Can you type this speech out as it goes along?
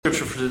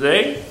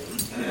today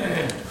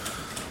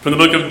from the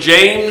book of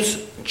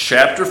James,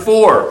 chapter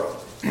 4.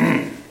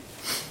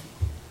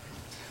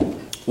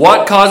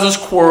 What causes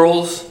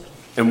quarrels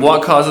and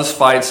what causes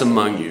fights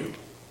among you?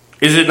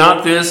 Is it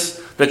not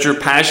this, that your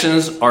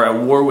passions are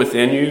at war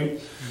within you?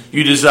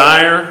 You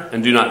desire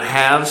and do not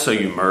have, so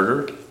you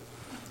murder.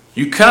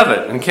 You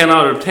covet and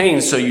cannot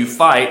obtain, so you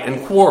fight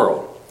and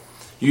quarrel.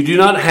 You do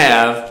not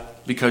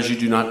have because you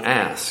do not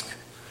ask.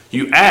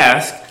 You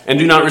ask and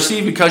do not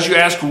receive because you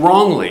ask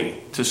wrongly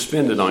to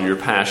spend it on your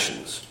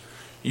passions.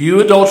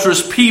 You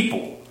adulterous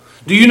people,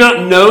 do you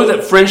not know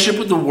that friendship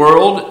with the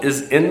world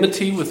is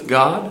enmity with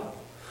God?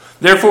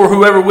 Therefore,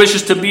 whoever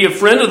wishes to be a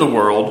friend of the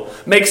world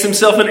makes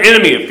himself an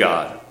enemy of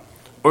God.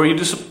 Or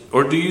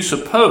do you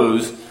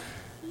suppose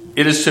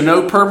it is to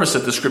no purpose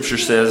that the Scripture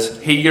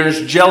says he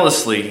yearns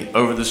jealously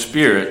over the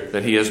Spirit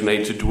that he has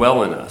made to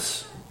dwell in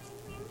us?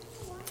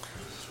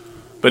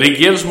 But he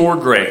gives more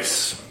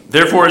grace.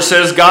 Therefore it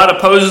says, God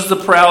opposes the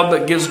proud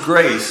but gives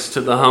grace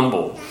to the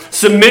humble.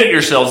 Submit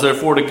yourselves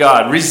therefore to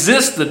God.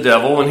 Resist the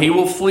devil and he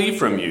will flee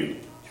from you.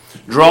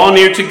 Draw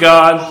near to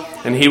God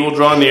and he will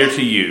draw near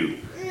to you.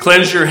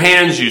 Cleanse your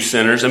hands, you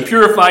sinners, and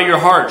purify your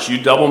hearts, you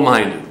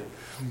double-minded.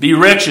 Be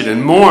wretched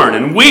and mourn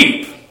and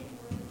weep.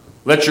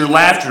 Let your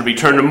laughter be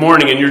turned to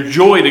mourning and your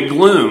joy to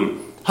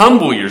gloom.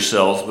 Humble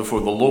yourselves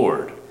before the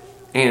Lord,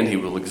 and he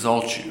will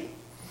exalt you.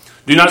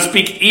 Do not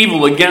speak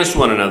evil against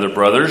one another,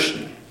 brothers.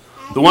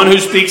 The one who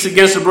speaks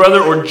against a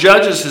brother or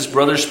judges his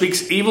brother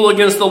speaks evil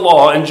against the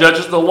law and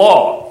judges the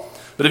law.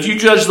 But if you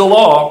judge the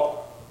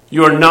law,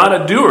 you are not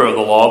a doer of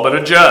the law, but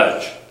a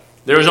judge.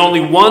 There is only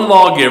one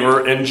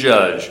lawgiver and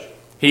judge,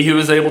 he who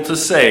is able to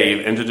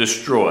save and to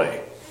destroy.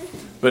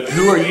 But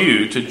who are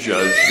you to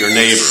judge your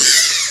neighbor?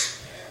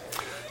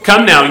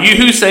 Come now, you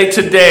who say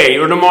today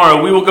or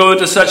tomorrow we will go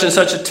into such and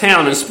such a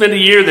town and spend a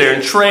year there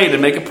and trade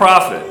and make a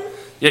profit.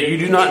 Yet you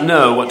do not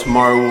know what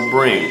tomorrow will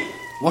bring.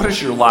 What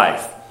is your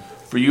life?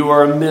 For you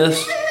are a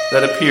mist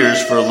that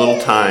appears for a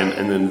little time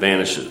and then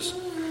vanishes.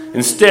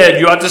 Instead,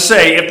 you ought to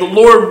say, if the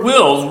Lord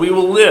wills, we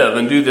will live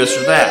and do this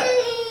or that.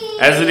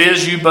 As it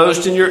is, you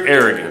boast in your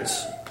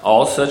arrogance.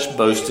 All such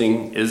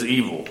boasting is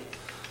evil.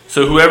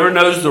 So whoever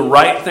knows the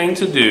right thing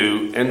to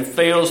do and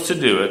fails to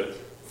do it,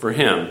 for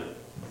him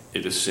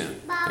it is sin.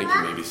 Thank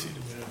you. You may be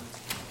seated.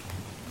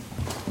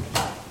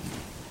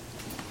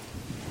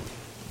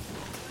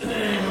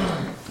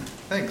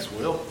 Thanks,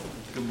 Will.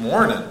 Good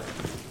morning.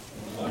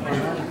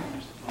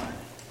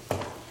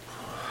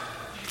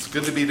 It's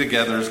good to be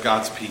together as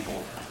God's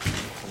people,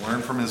 to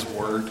learn from his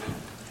word.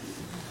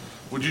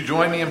 Would you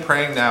join me in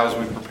praying now as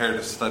we prepare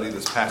to study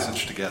this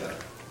passage together?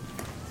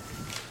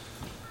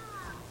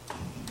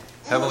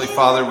 Heavenly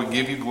Father, we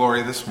give you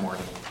glory this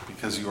morning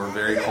because you are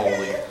very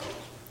holy.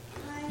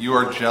 You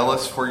are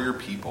jealous for your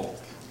people.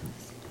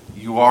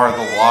 You are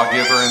the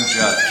lawgiver and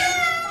judge.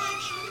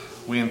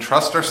 We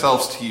entrust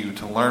ourselves to you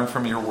to learn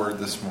from your word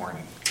this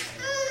morning.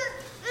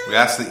 We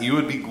ask that you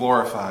would be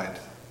glorified,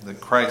 that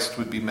Christ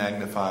would be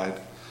magnified,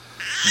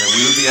 and that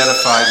we would be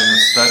edified in the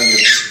study of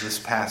this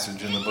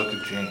passage in the book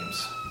of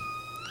James.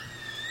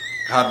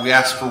 God, we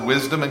ask for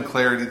wisdom and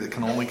clarity that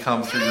can only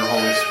come through your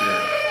Holy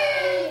Spirit.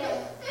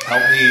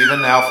 Help me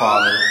even now,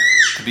 Father,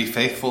 to be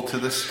faithful to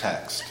this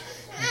text.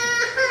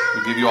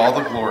 We give you all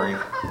the glory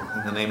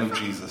in the name of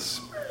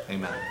Jesus.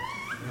 Amen.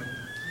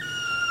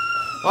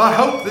 Well, I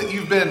hope that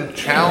you've been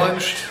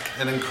challenged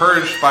and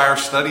encouraged by our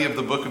study of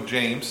the book of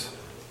James.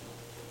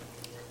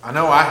 I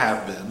know I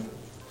have been.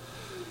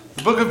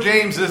 The book of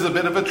James is a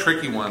bit of a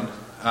tricky one.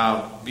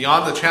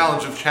 Beyond the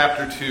challenge of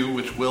chapter 2,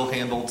 which Will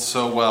handled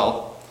so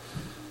well,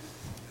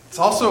 it's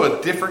also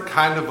a different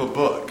kind of a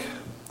book.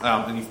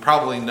 And you've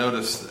probably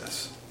noticed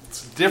this.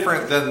 It's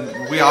different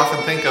than we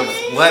often think of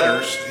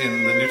letters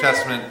in the New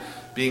Testament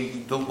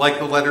being like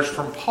the letters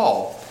from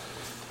Paul.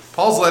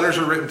 Paul's letters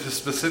are written to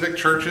specific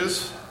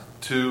churches,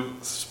 to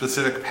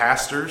specific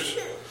pastors,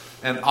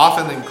 and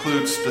often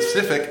include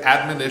specific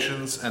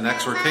admonitions and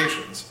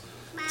exhortations.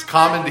 It's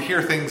common to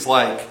hear things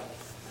like,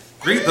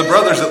 greet the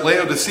brothers at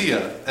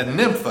Laodicea and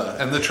Nympha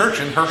and the church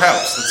in her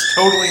house. That's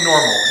totally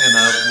normal in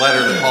a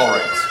letter that Paul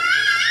writes.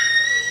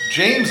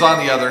 James, on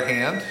the other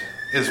hand,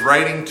 is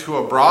writing to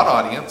a broad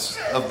audience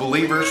of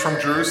believers from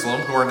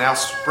Jerusalem who are now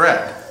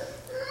spread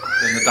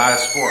in the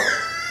diaspora.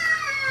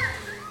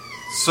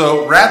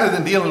 So rather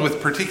than dealing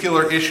with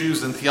particular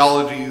issues of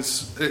theology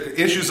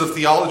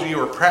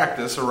or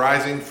practice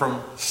arising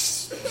from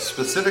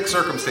specific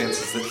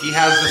circumstances that he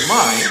has in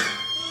mind,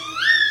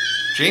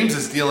 James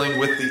is dealing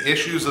with the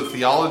issues of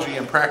theology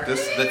and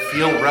practice that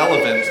feel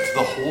relevant to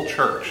the whole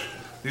church.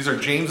 These are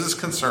James's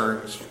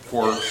concerns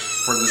for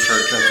the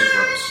church as it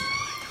grows.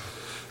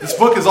 This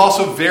book is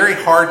also very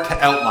hard to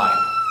outline.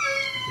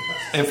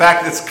 In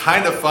fact, it's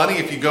kind of funny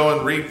if you go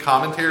and read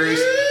commentaries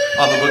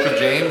on the book of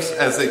James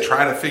as they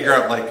try to figure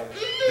out, like,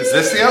 is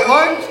this the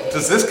outline?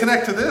 Does this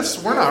connect to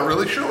this? We're not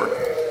really sure.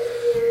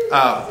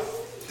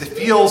 It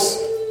feels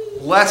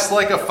less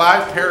like a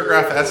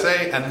 5-paragraph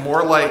essay and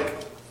more like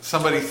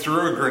somebody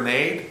threw a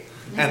grenade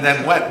and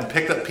then went and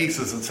picked up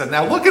pieces and said,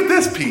 now look at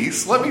this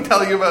piece, let me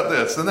tell you about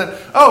this. And then,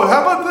 oh,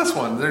 how about this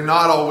one? They're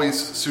not always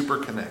super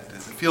connected.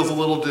 It feels a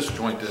little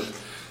disjointed,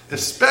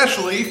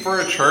 especially for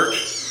a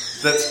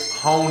church that's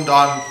honed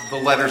on the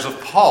letters of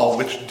Paul,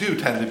 which do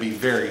tend to be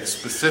very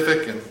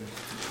specific and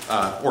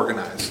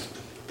organized.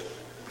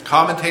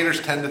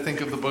 Commentators tend to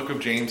think of the book of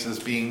James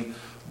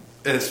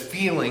as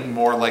feeling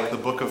more like the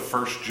book of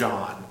 1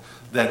 John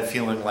than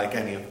feeling like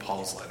any of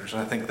Paul's letters.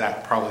 And I think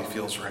that probably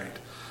feels right.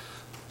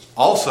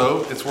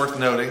 Also, it's worth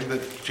noting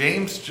that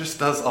James just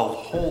does a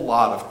whole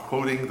lot of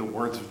quoting the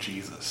words of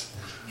Jesus.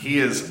 He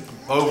is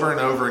over and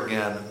over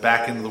again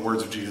back into the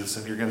words of Jesus,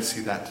 and you're going to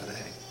see that today.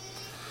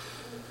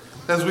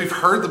 As we've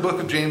heard the book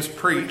of James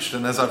preached,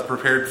 and as I've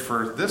prepared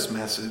for this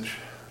message,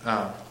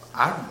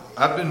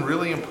 I've been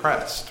really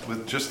impressed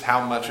with just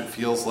how much it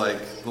feels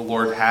like the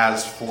Lord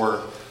has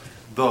for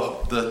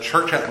the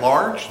church at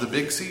large, the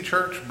Big C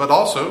church, but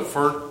also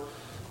for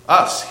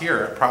us here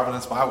at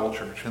Providence Bible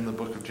Church in the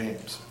book of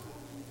James.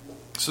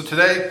 So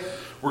today,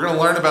 we're going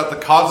to learn about the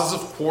causes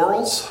of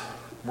quarrels.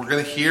 We're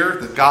going to hear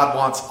that God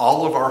wants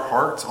all of our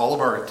hearts, all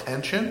of our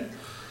attention,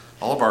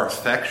 all of our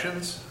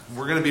affections.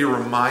 We're going to be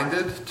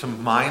reminded to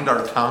mind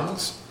our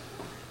tongues,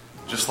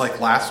 just like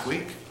last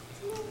week.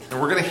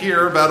 And we're going to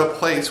hear about a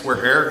place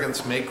where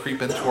arrogance may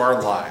creep into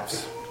our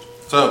lives.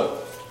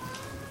 So,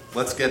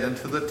 let's get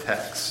into the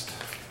text.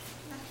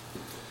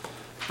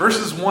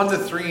 Verses 1 to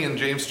 3 in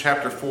James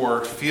chapter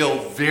 4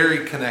 feel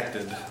very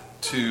connected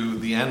to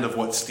the end of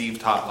what Steve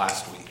taught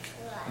last week.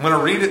 I'm going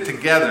to read it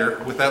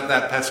together without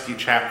that pesky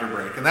chapter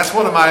break. And that's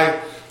one of my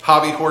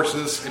hobby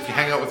horses. If you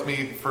hang out with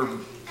me for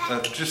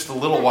just a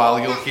little while,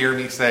 you'll hear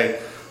me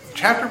say,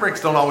 chapter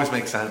breaks don't always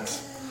make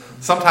sense.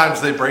 Sometimes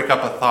they break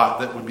up a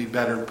thought that would be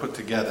better put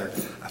together.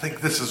 I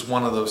think this is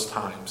one of those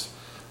times.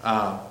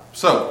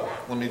 So,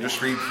 let me just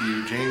read to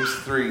you James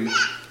 3,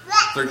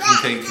 13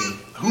 to 18.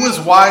 Who is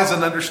wise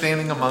and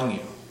understanding among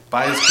you?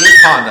 By his good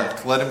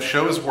conduct, let him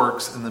show his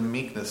works in the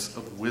meekness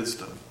of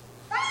wisdom.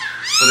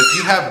 But if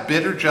you have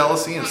bitter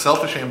jealousy and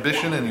selfish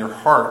ambition in your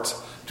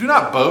hearts, do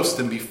not boast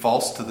and be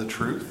false to the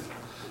truth.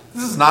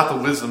 This is not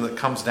the wisdom that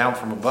comes down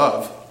from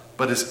above,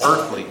 but is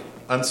earthly,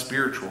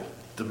 unspiritual,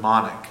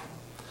 demonic.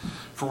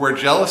 For where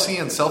jealousy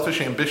and selfish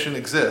ambition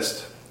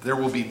exist, there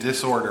will be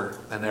disorder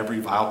and every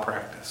vile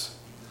practice.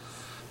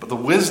 But the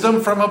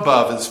wisdom from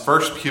above is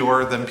first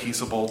pure, then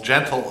peaceable,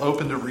 gentle,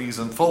 open to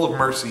reason, full of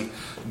mercy,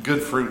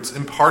 good fruits,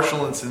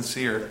 impartial and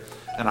sincere,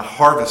 and a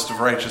harvest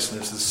of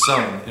righteousness is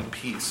sown in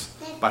peace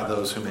by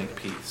those who make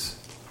peace.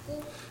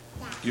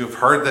 You have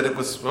heard that it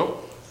was...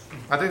 Oh,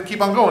 I didn't keep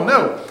on going.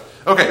 No.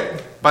 Okay,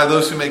 by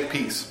those who make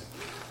peace.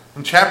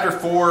 In chapter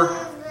 4,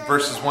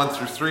 verses 1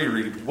 through 3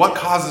 read, what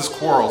causes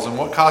quarrels and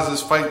what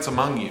causes fights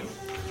among you?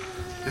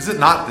 Is it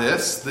not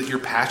this, that your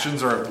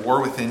passions are at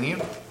war within you?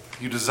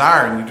 You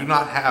desire and you do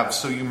not have,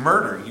 so you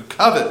murder. You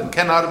covet and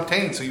cannot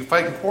obtain, so you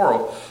fight and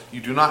quarrel. You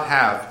do not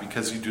have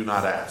because you do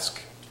not ask.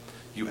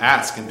 You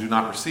ask and do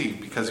not receive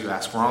because you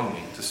ask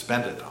wrongly to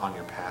spend it on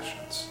your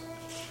passions.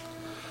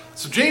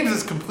 So James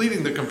is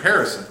completing the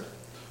comparison.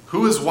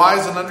 Who is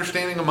wise and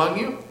understanding among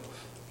you?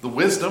 The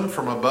wisdom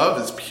from above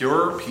is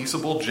pure,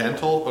 peaceable,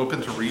 gentle,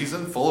 open to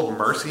reason, full of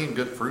mercy and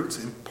good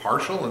fruits,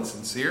 impartial and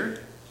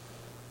sincere.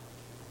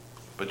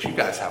 But you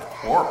guys have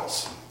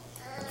quarrels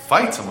and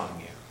fights among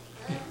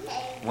you.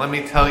 Let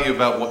me tell you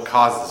about what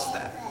causes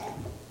that.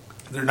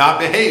 They're not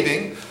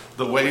behaving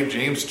the way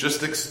James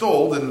just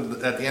extolled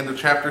at the end of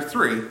chapter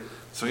 3.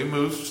 So he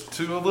moves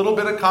to a little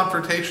bit of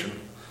confrontation.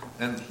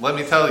 And let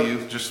me tell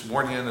you, just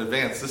warn you in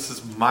advance, this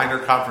is minor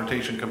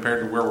confrontation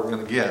compared to where we're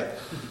going to get.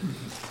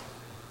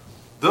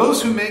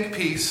 Those who make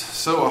peace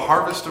sow a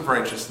harvest of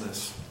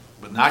righteousness,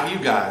 but not you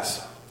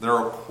guys. There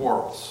are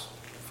quarrels,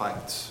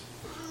 fights.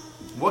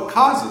 What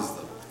causes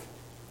them?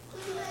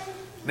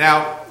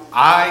 Now,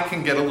 I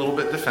can get a little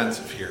bit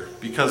defensive here,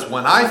 because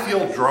when I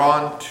feel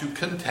drawn to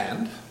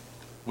contend,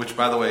 which,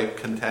 by the way,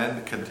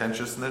 contend,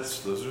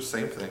 contentiousness, those are the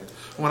same thing.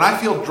 When I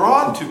feel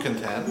drawn to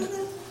contend,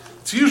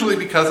 it's usually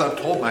because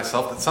I've told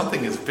myself that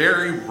something is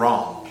very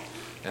wrong,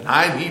 and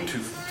I need to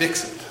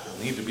fix it.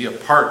 I need to be a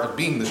part of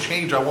being the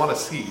change I want to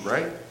see,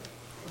 right?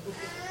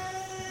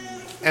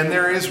 And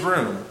there is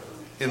room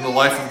in the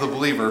life of the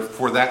believer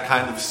for that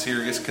kind of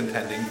serious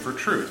contending for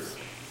truth.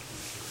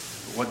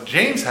 But what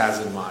James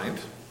has in mind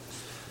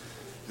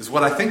is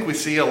what I think we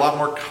see a lot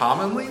more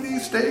commonly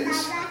these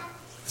days,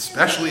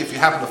 especially if you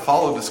happen to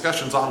follow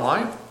discussions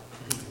online.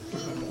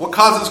 What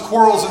causes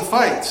quarrels and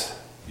fights?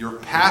 Your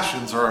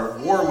passions are at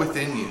war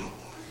within you.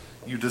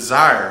 You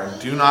desire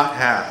and do not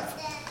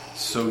have,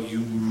 so you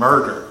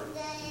murder.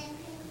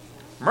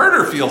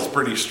 Murder feels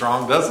pretty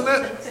strong, doesn't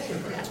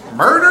it?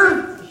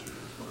 Murder?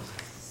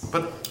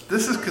 But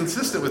this is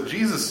consistent with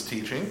Jesus'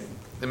 teaching.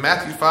 In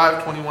Matthew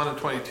 5, 21 and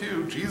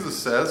 22, Jesus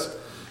says,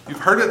 You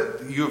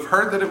have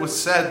heard that it was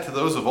said to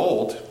those of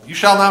old, you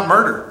shall not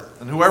murder,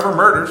 and whoever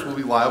murders will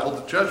be liable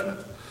to judgment.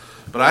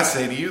 But I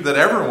say to you that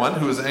everyone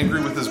who is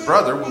angry with his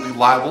brother will be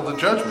liable to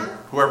judgment.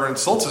 Whoever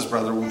insults his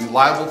brother will be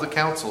liable to the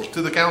council.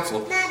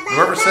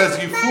 Whoever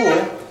says you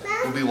fool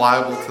will be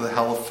liable to the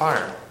hell of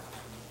fire.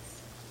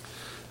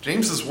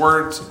 James's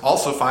words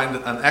also find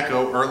an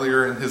echo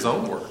earlier in his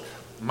own work.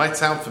 It might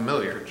sound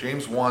familiar.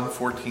 James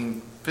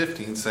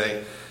 1:14-15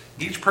 say,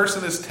 each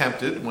person is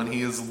tempted when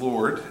he is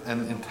lured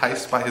and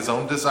enticed by his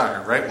own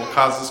desire, right? What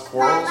causes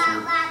quarrels?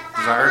 Your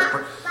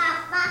desires.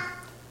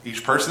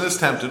 Each person is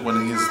tempted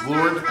when he is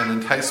lured and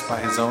enticed by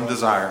his own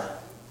desire.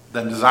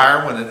 Then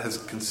desire, when it has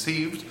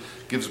conceived,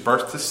 gives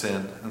birth to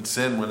sin, and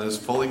sin, when it is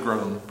fully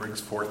grown,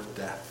 brings forth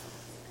death.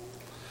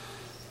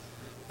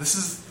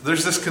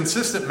 There's this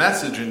consistent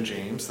message in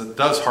James that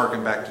does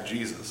harken back to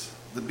Jesus.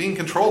 That being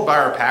controlled by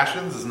our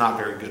passions is not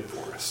very good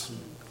for us.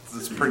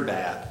 It's pretty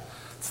bad.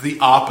 It's the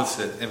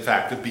opposite, in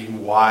fact, of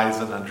being wise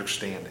and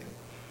understanding.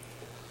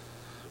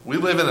 We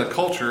live in a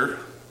culture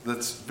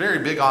that's very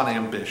big on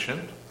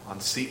ambition,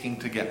 on seeking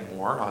to get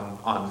more,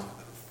 on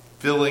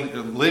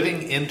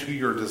living into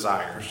your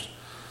desires.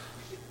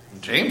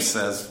 And James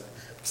says,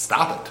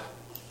 stop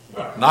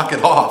it. Knock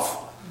it off.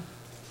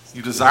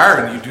 You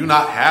desire and you do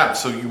not have,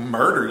 so you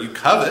murder, you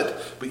covet,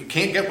 but you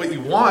can't get what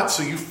you want,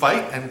 so you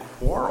fight and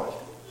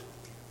quarrel.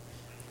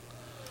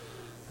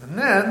 And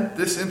then,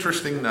 this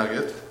interesting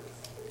nugget,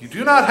 you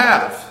do not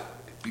have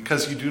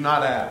because you do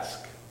not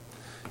ask.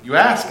 You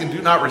ask and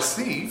do not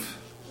receive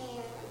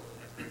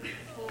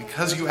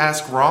because you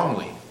ask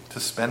wrongly to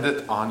spend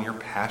it on your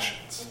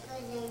passions.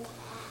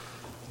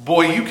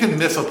 Boy, you can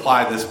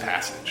misapply this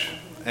passage,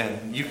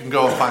 and you can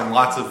go and find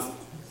lots of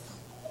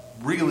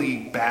really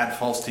bad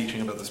false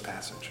teaching about this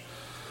passage.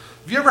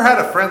 Have you ever had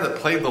a friend that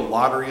played the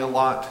lottery a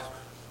lot?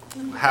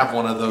 Have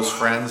one of those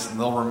friends, and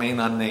they'll remain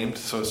unnamed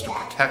so as to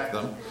protect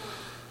them.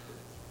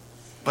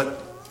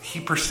 But he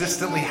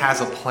persistently has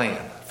a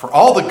plan for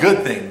all the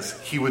good things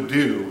he would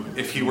do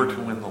if he were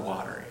to win the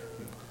lottery.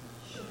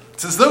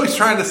 It's as though he's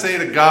trying to say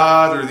to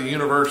God or the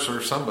universe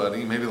or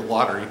somebody, maybe the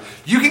lottery,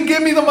 you can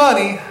give me the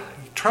money.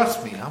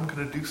 Trust me, I'm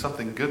going to do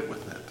something good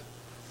with it.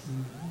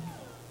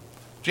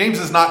 James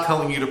is not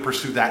telling you to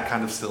pursue that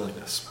kind of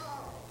silliness.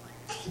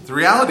 The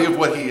reality of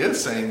what he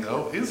is saying,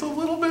 though, is a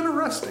little bit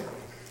arresting.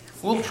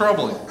 It's a little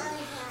troubling.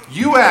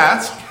 You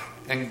ask,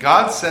 and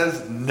God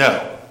says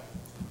no,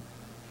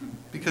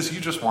 because you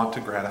just want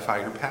to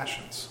gratify your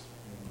passions.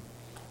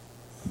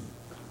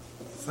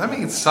 So that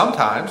means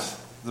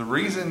sometimes the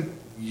reason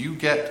you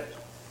get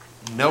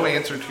no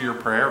answer to your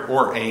prayer,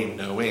 or a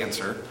no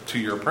answer to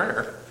your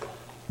prayer,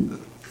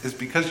 is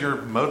because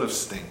your motives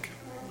stink.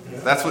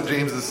 That's what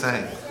James is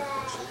saying.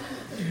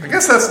 I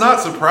guess that's not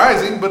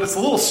surprising, but it's a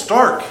little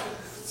stark.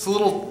 It's a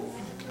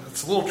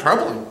little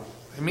troubling.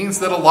 It means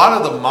that a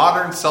lot of the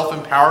modern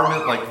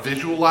self-empowerment, like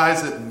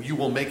visualize it and you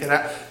will make it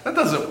happen, that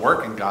doesn't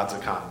work in God's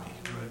economy.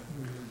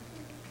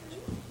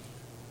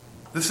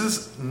 This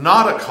is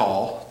not a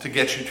call to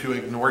get you to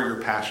ignore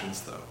your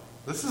passions, though.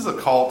 This is a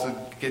call to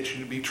get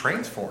you to be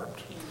transformed.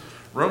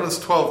 Romans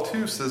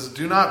 12:2 says,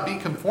 do not be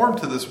conformed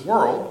to this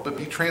world, but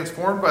be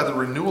transformed by the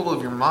renewal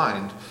of your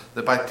mind,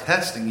 that by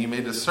testing you may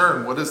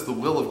discern what is the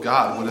will of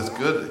God, what is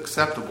good,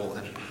 acceptable,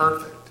 and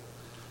perfect.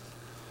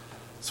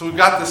 So we've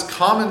got this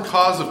common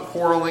cause of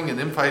quarreling and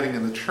infighting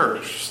in the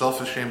church,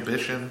 selfish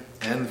ambition,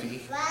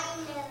 envy.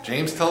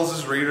 James tells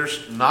his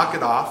readers, knock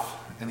it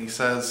off, and he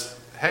says,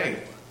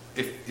 hey,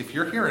 if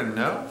you're hearing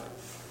no,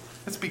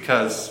 it's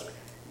because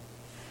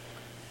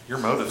your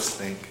motives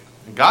stink.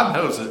 And God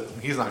knows it,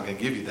 and he's not going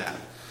to give you that.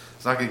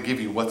 He's not going to give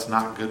you what's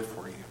not good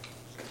for you.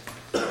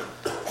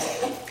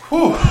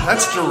 Whew,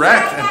 that's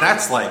direct, and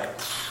that's like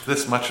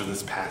this much of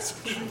this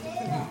passage.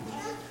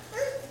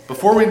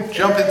 Before we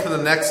jump into the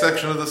next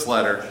section of this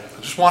letter,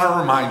 I just want to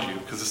remind you,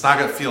 because it's not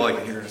going to feel like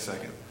it here in a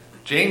second,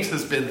 James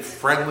has been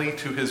friendly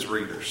to his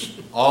readers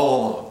all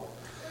along.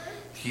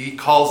 He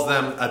calls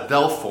them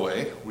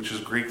adelphoi, which is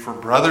Greek for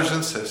brothers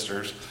and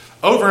sisters,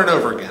 over and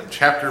over again.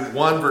 Chapter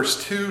 1,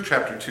 verse 2,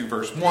 chapter 2,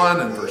 verse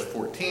 1, and verse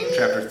 14,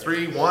 chapter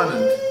 3, 1,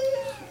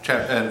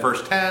 and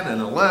verse 10,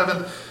 and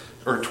 11,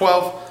 or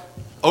 12.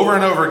 Over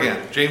and over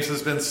again. James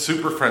has been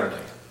super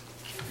friendly.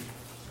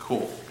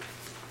 Cool.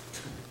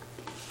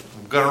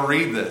 I'm going to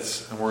read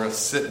this, and we're going to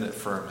sit in it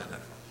for a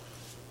minute.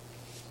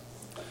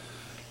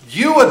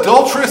 You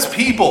adulterous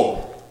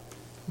people!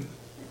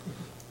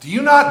 Do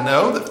you not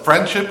know that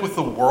friendship with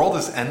the world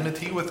is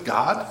enmity with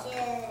God?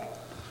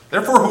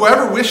 Therefore,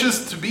 whoever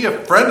wishes to be a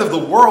friend of the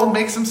world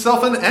makes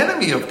himself an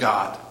enemy of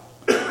God.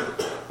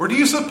 Or do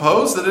you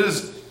suppose that it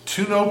is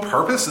to no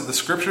purpose that the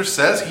Scripture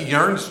says he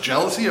yearns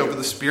jealousy over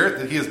the Spirit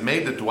that he has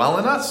made to dwell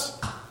in us?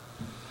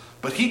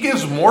 But he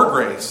gives more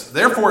grace.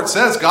 Therefore it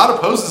says, God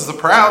opposes the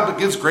proud, but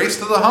gives grace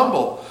to the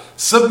humble.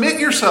 Submit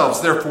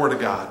yourselves, therefore, to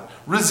God.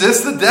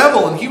 Resist the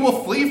devil, and he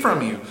will flee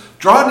from you.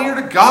 Draw near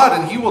to God,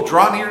 and he will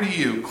draw near to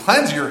you.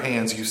 Cleanse your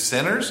hands, you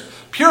sinners.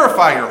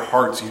 Purify your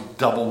hearts, you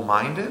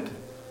double-minded.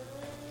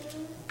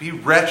 Be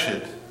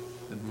wretched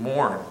and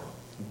mourn.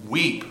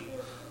 Weep.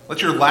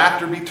 Let your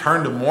laughter be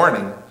turned to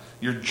mourning,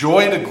 your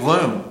joy to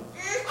gloom.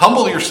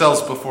 Humble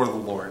yourselves before the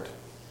Lord,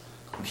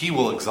 and he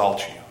will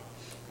exalt you.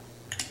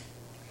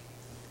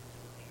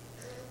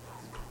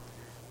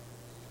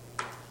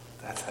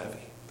 That's heavy.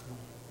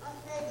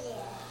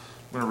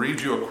 I'm going to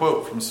read you a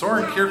quote from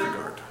Soren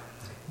Kierkegaard.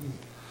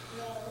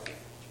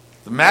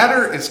 The The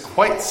matter is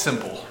quite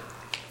simple.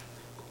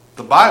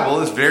 The Bible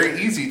is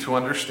very easy to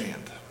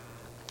understand.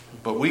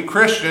 But we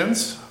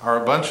Christians are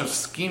a bunch of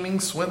scheming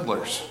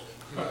swindlers.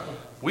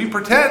 We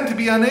pretend to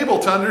be unable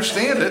to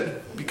understand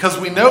it because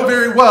we know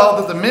very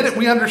well that the minute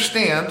we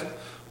understand,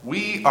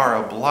 we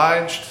are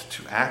obliged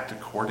to act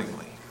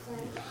accordingly.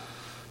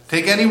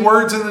 Take any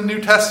words in the New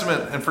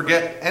Testament and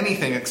forget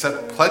anything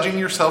except pledging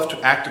yourself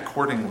to act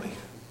accordingly.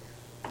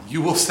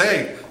 You will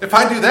say, if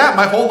I do that,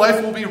 my whole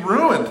life will be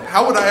ruined.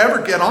 How would I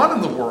ever get on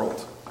in the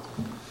world?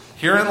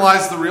 Herein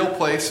lies the real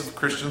place of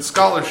Christian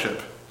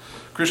scholarship.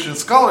 Christian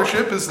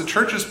scholarship is the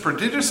church's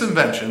prodigious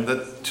invention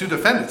to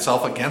defend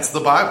itself against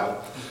the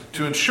Bible,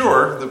 to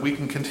ensure that we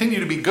can continue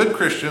to be good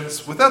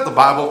Christians without the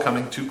Bible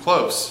coming too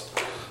close.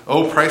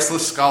 O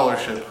priceless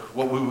scholarship,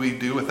 what would we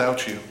do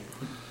without you?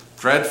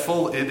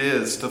 Dreadful it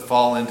is to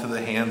fall into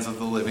the hands of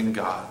the living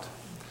God.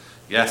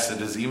 Yes,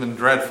 it is even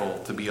dreadful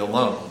to be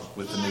alone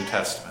with the New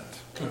Testament.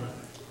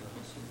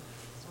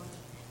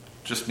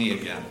 Just me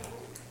again.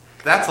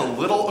 That's a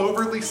little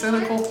overly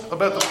cynical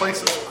about the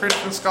place of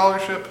Christian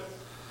scholarship.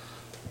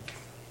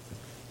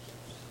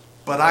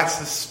 But I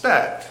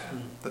suspect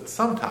that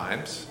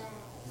sometimes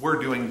we're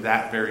doing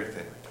that very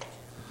thing.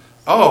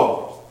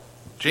 Oh,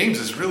 James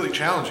is really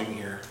challenging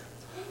here.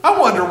 I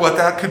wonder what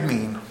that could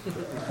mean.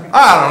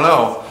 I don't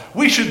know.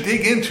 We should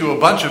dig into a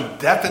bunch of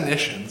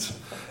definitions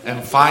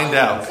and find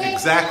out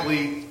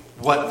exactly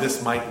what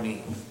this might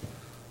mean.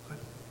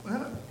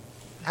 Well,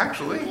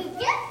 actually,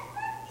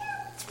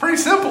 it's pretty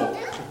simple.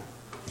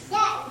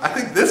 I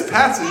think this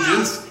passage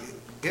is,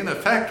 in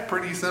effect,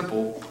 pretty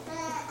simple.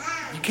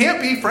 You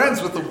can't be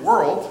friends with the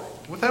world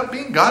without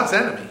being God's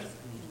enemy.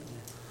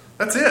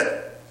 That's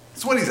it.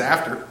 That's what he's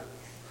after.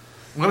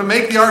 I'm going to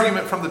make the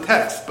argument from the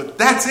text, but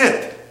that's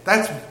it.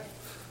 That's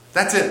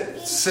it.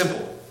 It's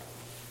simple.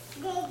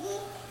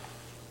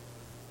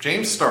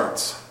 James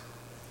starts,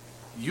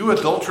 you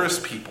adulterous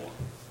people.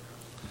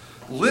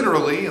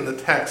 Literally in the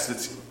text,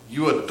 it's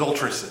you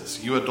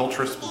adulteresses, you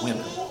adulterous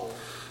women.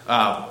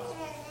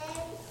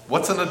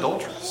 What's an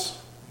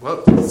adulteress?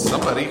 Well, it's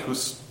somebody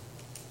who's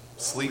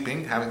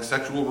sleeping, having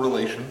sexual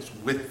relations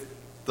with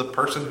the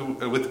person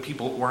with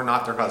people who are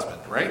not their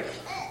husband, right?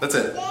 That's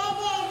it.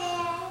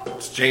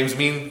 Does James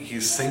mean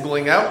he's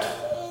singling out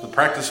the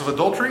practice of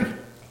adultery?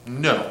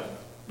 No,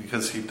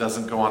 because he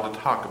doesn't go on to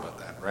talk about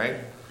that, right?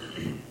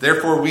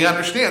 Therefore, we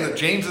understand that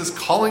James is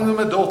calling them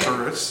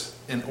adulterous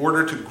in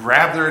order to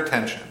grab their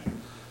attention.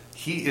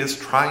 He is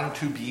trying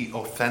to be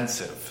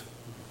offensive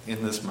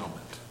in this moment.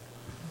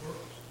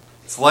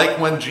 It's like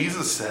when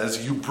Jesus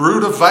says, you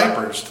brood of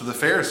vipers to the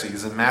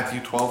Pharisees in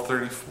Matthew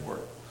 12:34.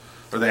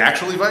 Are they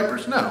actually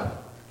vipers? No.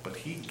 But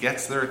he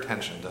gets their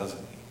attention, doesn't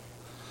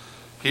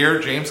he? Here,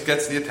 James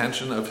gets the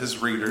attention of his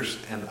readers,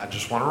 and I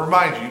just want to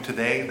remind you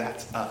today,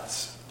 that's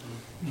us.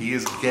 He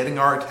is getting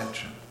our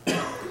attention.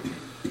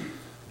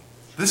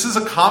 This is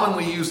a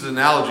commonly used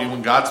analogy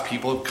when God's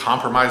people have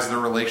compromised their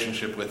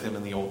relationship with him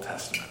in the Old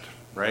Testament,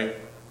 right?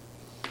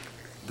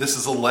 This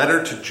is a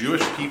letter to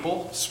Jewish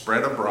people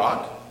spread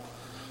abroad.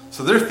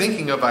 So they're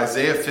thinking of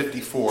Isaiah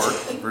 54,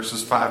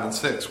 verses 5 and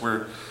 6,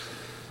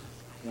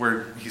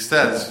 where he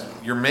says,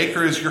 your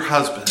maker is your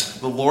husband,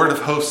 the Lord of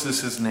hosts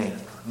is his name,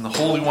 and the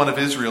Holy One of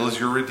Israel is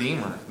your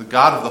Redeemer. The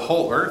God of the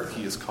whole earth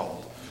he is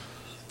called.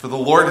 For the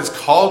Lord has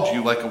called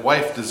you like a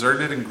wife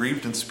deserted and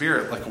grieved in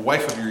spirit, like a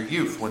wife of your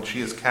youth when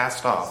she is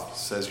cast off,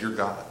 says your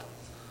God.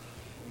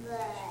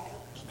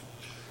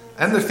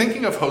 And they're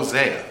thinking of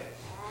Hosea,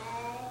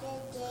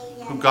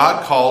 who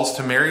God calls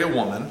to marry a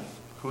woman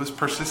who is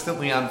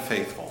persistently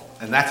unfaithful.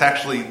 And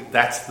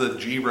that's the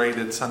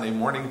G-rated Sunday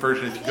morning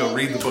version. If you go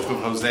read the book of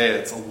Hosea,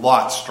 it's a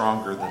lot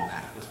stronger than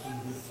that.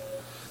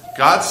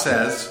 God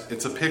says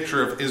it's a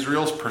picture of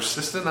Israel's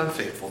persistent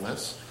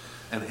unfaithfulness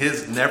and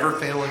his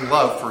never-failing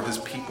love for his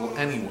people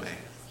anyway.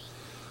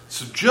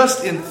 So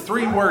just in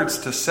 3 words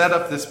to set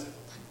up this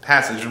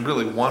passage, and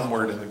really 1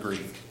 word in the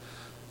Greek,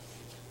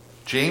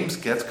 James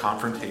gets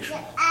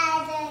confrontational.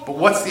 But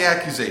what's the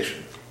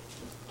accusation?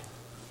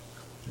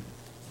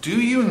 Do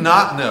you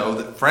not know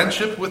that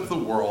friendship with the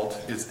world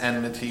is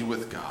enmity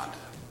with God?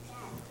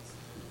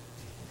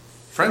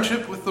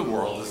 Friendship with the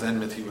world is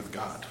enmity with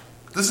God.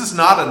 This is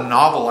not a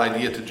novel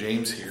idea to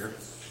James here.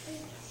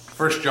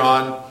 1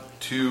 John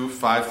 2,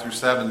 5 through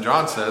 7,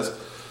 John says,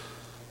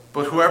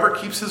 but whoever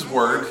keeps his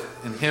word,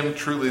 in him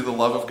truly the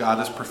love of God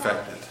is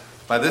perfected.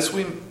 By this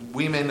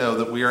we may know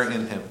that we are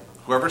in him.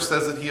 Whoever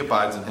says that he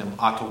abides in him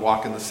ought to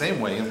walk in the same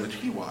way in which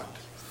he walked.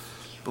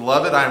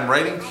 Beloved, I am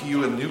writing to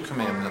you a new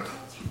commandment.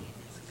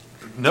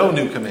 No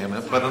new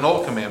commandment, but an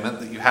old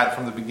commandment that you had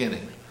from the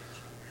beginning.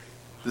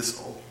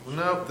 This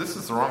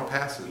is the wrong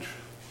passage.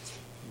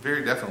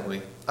 Very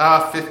definitely.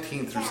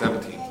 15 through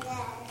 17.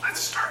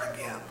 Let's start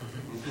again.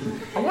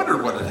 I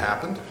wondered what had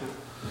happened.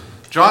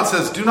 John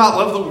says, do not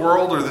love the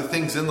world or the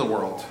things in the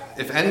world.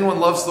 If anyone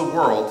loves the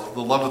world,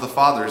 the love of the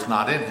Father is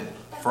not in him.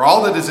 For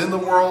all that is in the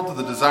world,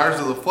 the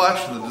desires of the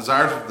flesh and the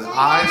desires of the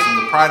eyes and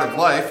the pride of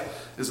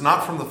life, is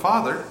not from the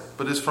Father,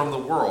 but is from the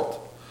world.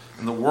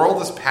 And the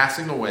world is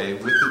passing away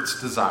with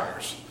its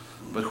desires.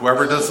 but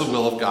whoever does the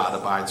will of God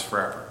abides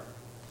forever.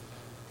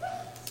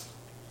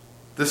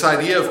 This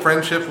idea of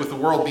friendship with the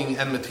world being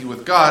enmity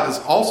with God is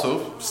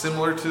also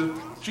similar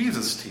to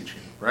Jesus'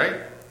 teaching, right?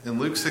 In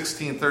Luke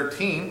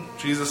 16:13,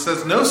 Jesus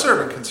says, "No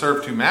servant can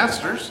serve two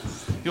masters.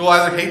 He will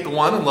either hate the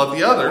one and love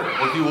the other,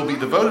 or he will be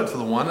devoted to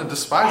the one and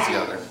despise the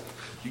other.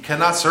 You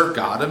cannot serve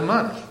God and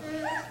money."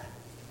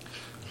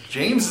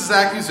 James's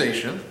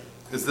accusation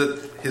is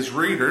that his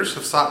readers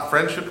have sought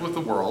friendship with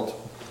the world,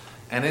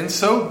 and in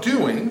so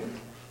doing,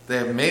 they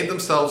have made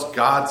themselves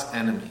God's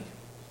enemy.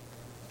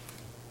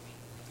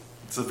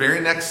 It's the very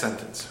next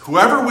sentence.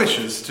 Whoever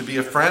wishes to be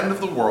a friend of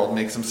the world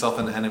makes himself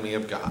an enemy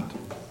of God.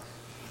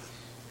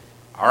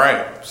 All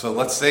right, so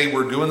let's say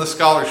we're doing the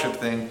scholarship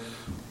thing.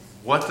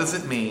 What does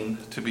it mean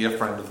to be a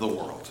friend of the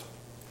world?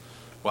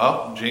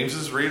 Well,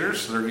 James's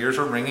readers, their ears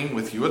are ringing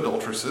with you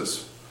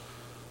adulteresses.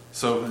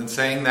 So in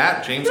saying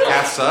that, James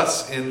casts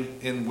us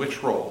in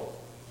which role?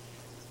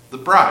 The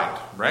bride,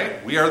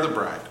 right? We are the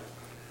bride.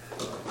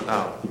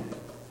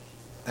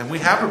 And we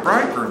have a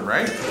bridegroom,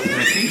 right? In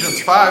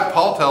Ephesians 5,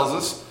 Paul tells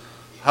us,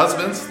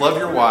 "Husbands, love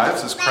your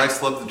wives as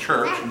Christ loved the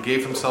church and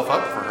gave himself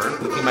up for her,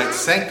 that he might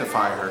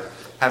sanctify her,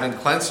 having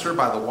cleansed her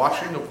by the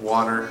washing of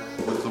water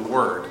with the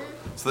word,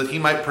 so that he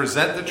might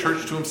present the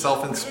church to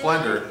himself in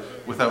splendor,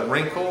 without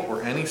wrinkle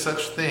or any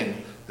such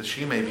thing, that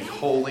she may be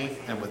holy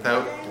and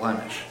without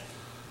blemish."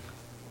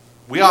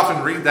 We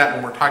often read that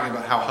when we're talking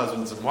about how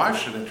husbands and wives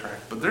should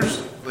interact, but there's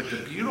like a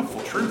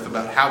beautiful truth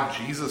about how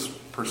Jesus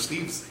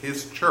perceives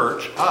his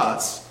church,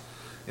 us,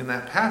 in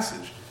that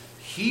passage.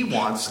 He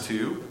wants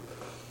to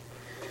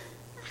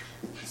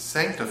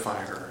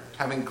sanctify her,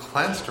 having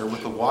cleansed her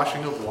with the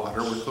washing of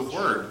water with the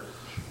word.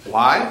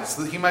 Why?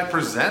 So that he might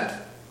present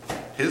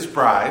his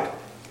bride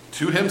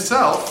to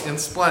himself in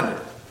splendor,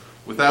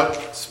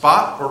 without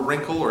spot or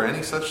wrinkle or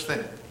any such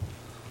thing.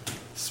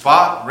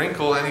 Spot,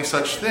 wrinkle, any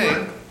such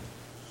thing,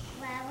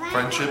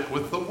 friendship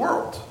with the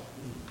world.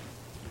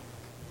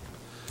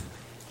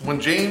 When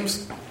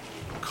James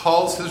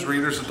calls his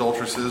readers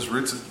adulteresses,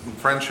 roots in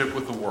friendship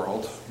with the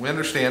world, we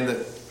understand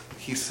that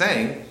he's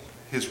saying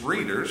his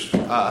readers,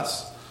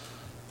 us,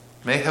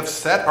 may have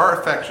set our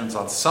affections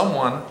on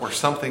someone or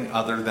something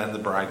other than the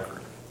bridegroom.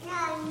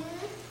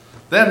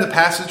 Then the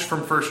passage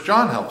from 1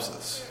 John helps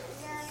us.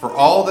 "For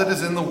all that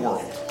is in the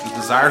world,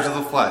 the desires of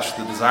the flesh,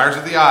 the desires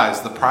of the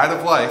eyes, the pride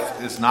of life,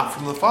 is not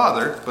from the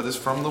Father, but is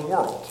from the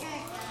world."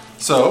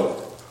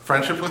 So,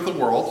 friendship with the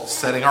world,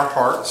 setting our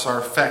hearts, our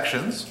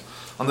affections,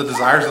 on the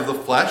desires of the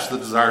flesh, the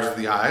desires of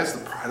the eyes, the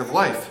pride of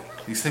life.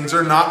 These things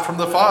are not from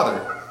the Father.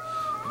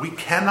 We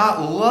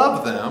cannot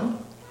love them,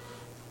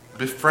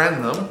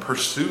 befriend them,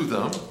 pursue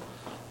them,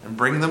 and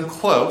bring them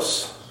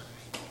close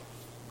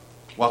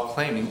while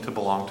claiming to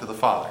belong to the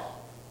Father.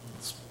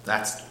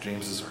 That's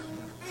James's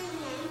argument.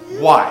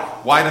 Why?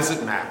 Why does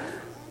it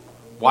matter?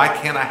 Why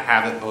can't I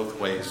have it both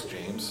ways,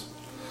 James?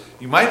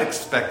 You might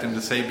expect him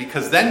to say,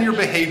 because then your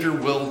behavior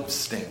will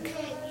stink.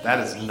 That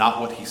is not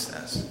what he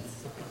says.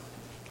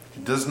 He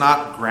does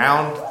not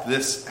ground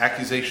this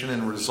accusation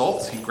in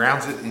results. He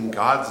grounds it in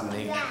God's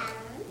nature.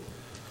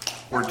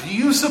 Or do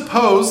you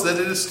suppose that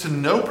it is to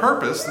no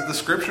purpose that the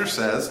Scripture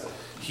says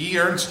he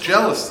yearns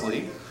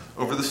jealously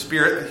over the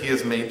Spirit that he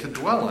has made to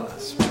dwell in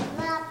us?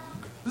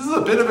 This is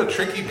a bit of a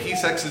tricky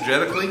piece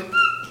exegetically.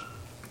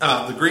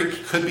 The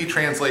Greek could be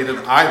translated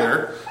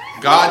either,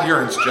 God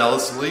yearns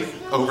jealously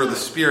over the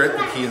Spirit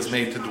that he has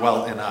made to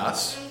dwell in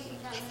us,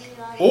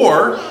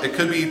 or it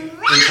could be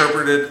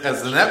interpreted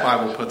as the Net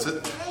Bible puts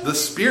it, the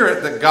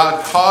Spirit that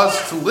God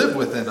caused to live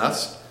within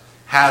us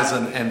has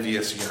an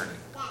envious yearning.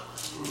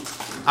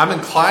 I'm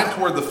inclined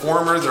toward the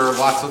former. There are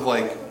lots of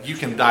you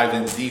can dive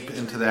in deep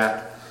into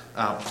that,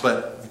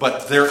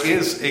 but there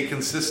is a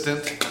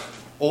consistent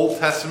Old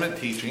Testament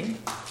teaching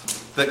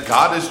that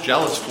God is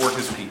jealous for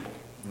his people.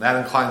 And that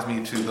inclines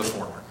me to the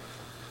former.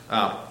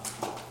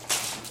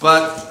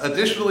 But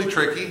additionally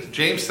tricky,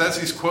 James says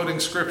he's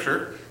quoting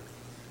Scripture,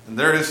 and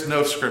there is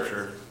no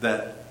Scripture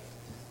that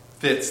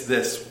fits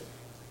this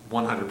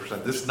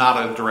 100%. This is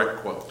not a direct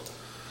quote.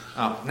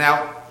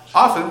 Now,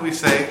 often we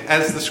say,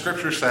 as the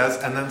Scripture says,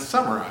 and then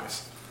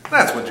summarize.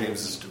 That's what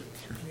James is doing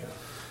here.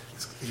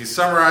 He's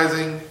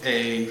summarizing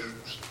a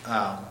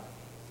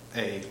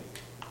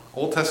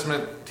Old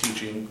Testament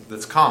teaching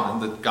that's common,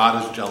 that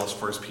God is jealous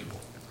for his people.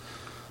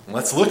 And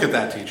let's look at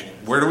that teaching.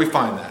 Where do we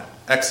find that?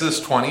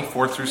 Exodus 20,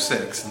 4 through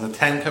 6, in the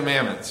 10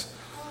 Commandments.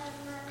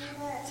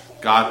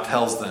 God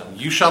tells them,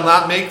 "You shall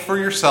not make for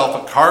yourself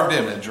a carved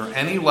image or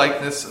any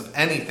likeness of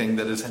anything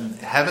that is in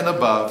heaven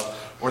above,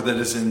 or that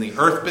is in the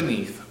earth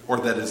beneath, or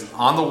that is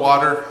on the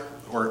water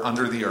or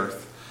under the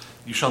earth.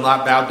 You shall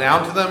not bow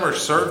down to them or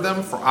serve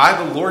them, for I,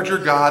 the Lord your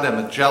God, am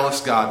a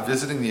jealous God,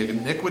 visiting the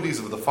iniquities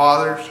of the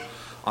fathers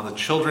on the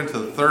children to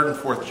the third and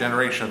fourth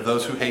generation of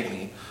those who hate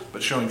me,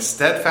 but showing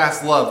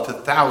steadfast love to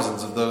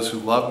thousands of those who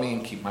love me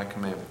and keep my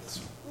commandments."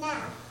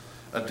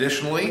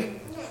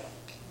 Additionally,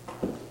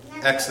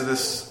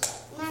 Exodus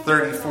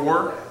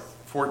 34,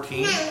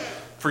 14,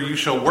 "For you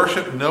shall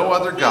worship no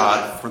other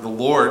God, for the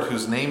Lord,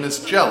 whose name is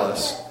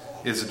jealous,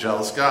 is a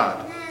jealous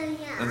God."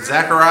 And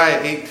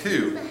Zechariah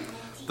 8:2.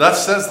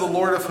 Thus says the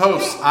Lord of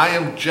hosts, I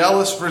am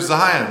jealous for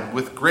Zion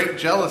with great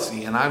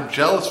jealousy, and I'm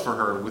jealous for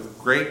her with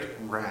great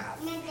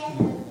wrath.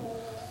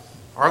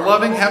 Our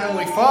loving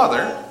Heavenly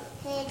Father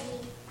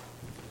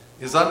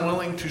is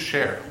unwilling to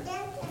share.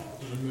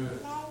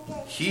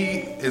 He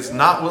is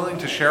not willing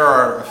to share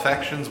our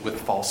affections with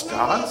false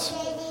gods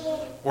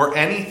or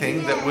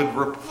anything that would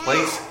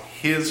replace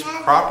his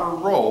proper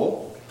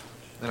role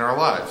in our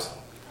lives.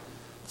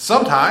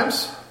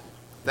 Sometimes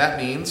that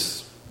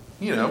means,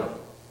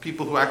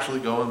 people who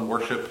actually go and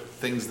worship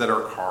things that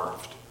are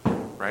carved,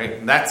 right?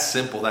 And that's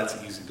simple, that's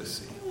easy to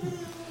see.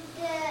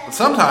 But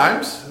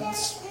sometimes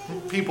it's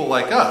people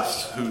like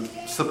us who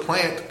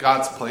supplant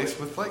God's place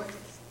with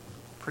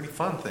pretty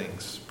fun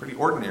things, pretty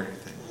ordinary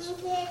things.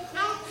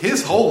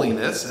 His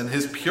holiness and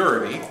his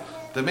purity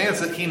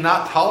demands that he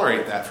not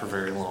tolerate that for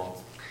very long.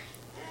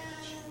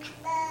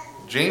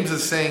 James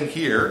is saying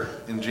here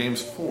in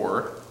James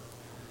 4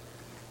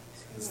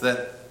 is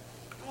that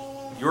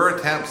your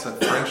attempts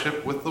at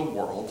friendship with the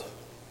world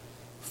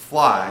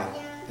fly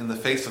in the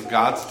face of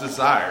God's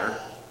desire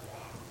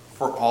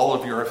for all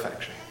of your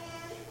affection,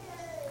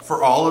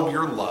 for all of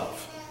your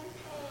love,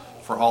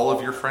 for all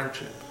of your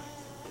friendship.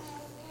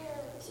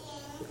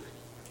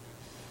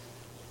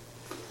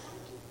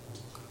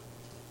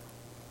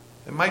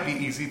 It might be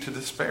easy to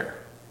despair,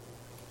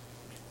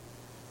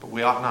 but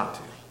we ought not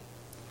to,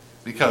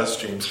 because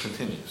James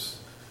continues.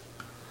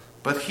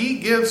 But he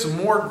gives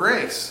more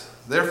grace.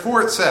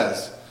 Therefore it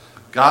says,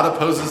 God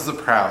opposes the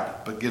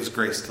proud, but gives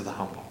grace to the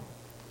humble.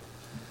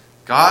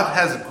 God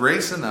has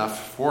grace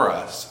enough for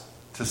us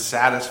to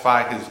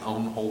satisfy his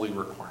own holy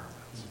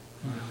requirements.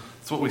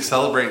 It's what we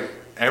celebrate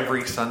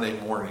every Sunday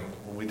morning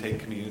when we take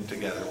communion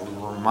together.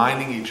 We're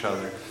reminding each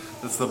other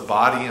it's the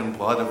body and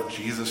blood of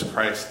Jesus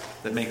Christ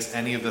that makes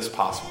any of this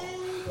possible.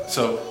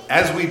 So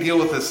as we deal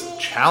with this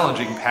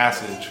challenging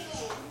passage,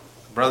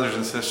 brothers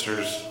and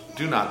sisters,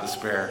 do not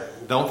despair.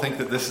 Don't think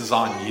that this is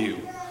on you.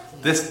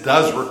 This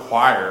does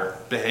require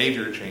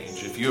behavior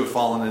change. If you have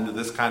fallen into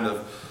this kind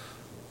of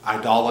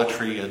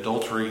idolatry,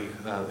 adultery,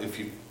 if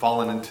you've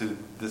fallen into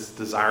this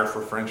desire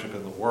for friendship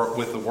in the world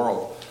with the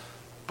world,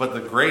 but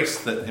the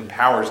grace that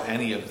empowers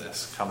any of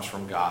this comes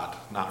from God,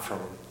 not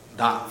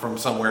from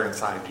somewhere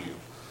inside you.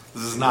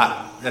 This is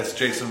not, as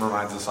Jason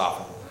reminds us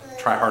often,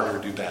 try harder,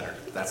 do better.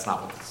 That's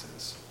not what this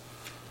is.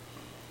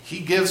 He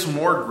gives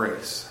more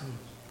grace.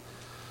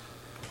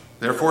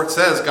 Therefore it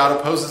says, God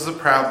opposes the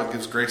proud but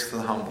gives grace to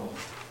the humble.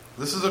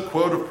 This is a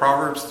quote of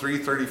Proverbs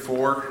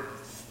 3:34.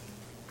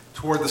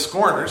 Toward the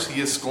scorners he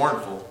is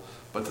scornful,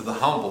 but to the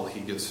humble he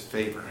gives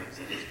favor.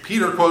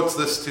 Peter quotes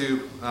this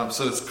too,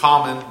 so it's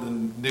common.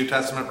 The New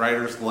Testament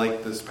writers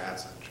like this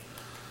passage.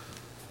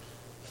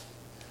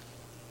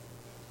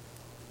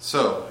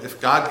 So,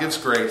 if God gives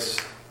grace,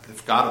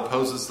 if God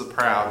opposes the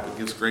proud but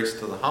gives grace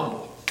to the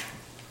humble,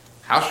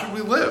 how should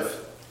we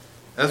live?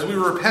 As we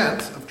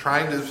repent of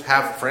trying to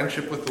have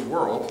friendship with the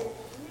world,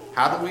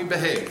 how do we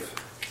behave?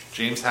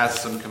 James has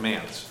some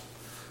commands.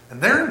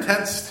 And they're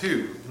intense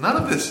too. None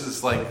of this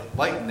is light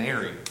and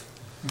airy.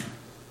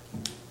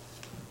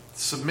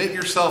 Submit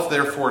yourself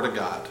therefore to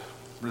God.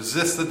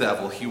 Resist the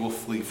devil, he will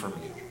flee from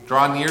you.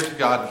 Draw near to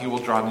God, he will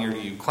draw near to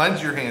you.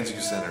 Cleanse your hands, you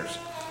sinners.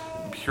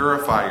 And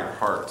purify your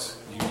hearts,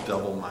 you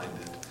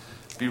double-minded.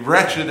 Be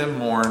wretched and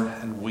mourn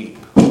and weep.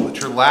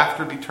 Let your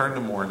laughter be turned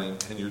to mourning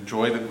and your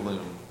joy to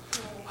gloom.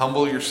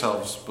 Humble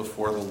yourselves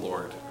before the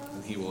Lord,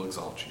 and he will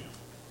exalt you.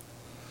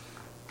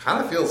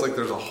 Kind of feels like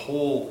there's a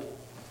whole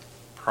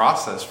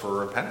process for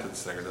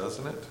repentance there,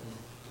 doesn't it?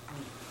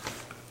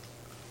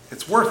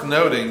 It's worth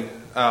noting,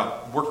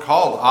 we're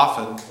called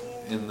often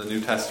in the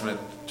New Testament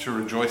to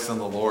rejoice in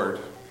the Lord,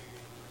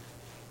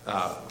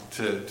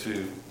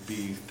 to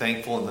be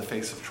thankful in the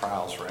face of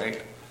trials,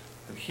 right?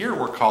 And here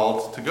we're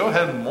called to go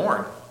ahead and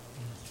mourn,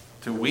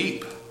 to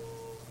weep,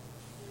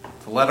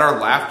 to let our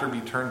laughter be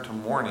turned to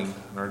mourning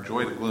and our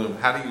joy to gloom.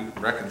 How do you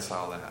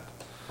reconcile that?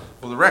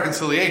 Well, the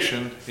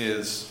reconciliation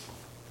is,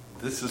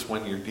 this is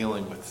when you're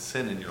dealing with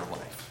sin in your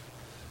life.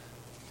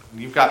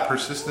 When you've got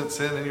persistent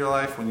sin in your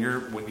life, when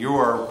you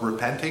are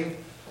repenting,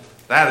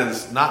 that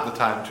is not the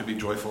time to be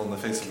joyful in the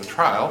face of a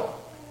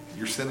trial.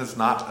 Your sin is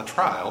not a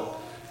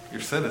trial.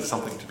 Your sin is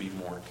something to be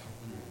mourned.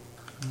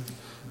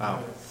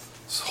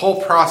 This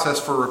whole process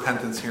for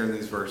repentance here in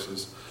these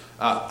verses.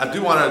 I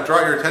do want to draw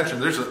your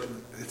attention.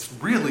 It's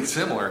really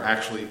similar,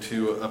 actually,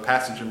 to a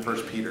passage in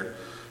 1 Peter.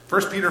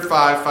 1 Peter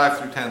 5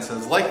 through 10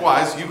 says,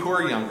 likewise, you who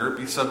are younger,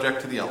 be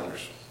subject to the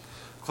elders.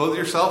 Clothe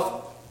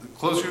yourselves,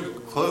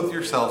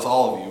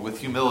 all of you, with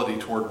humility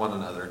toward one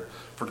another.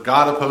 For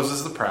God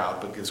opposes the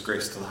proud, but gives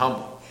grace to the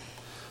humble.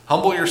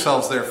 Humble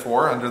yourselves,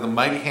 therefore, under the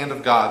mighty hand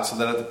of God, so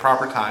that at the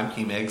proper time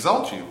he may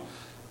exalt you,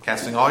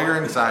 casting all your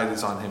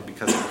anxieties on him,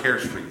 because he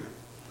cares for you.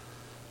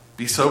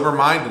 Be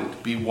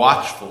sober-minded, be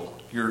watchful.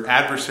 Your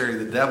adversary,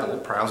 the devil,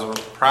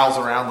 prowls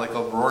around like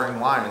a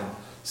roaring lion,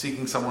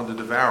 seeking someone to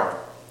devour.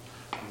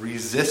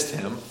 Resist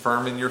him,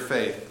 firm in your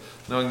faith,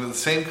 knowing that the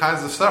same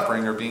kinds of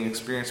suffering are being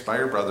experienced by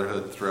your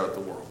brotherhood throughout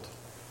the world.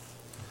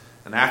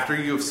 And after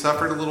you have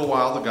suffered a little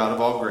while, the God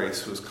of all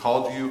grace, who has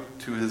called you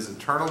to his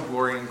eternal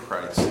glory in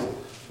Christ,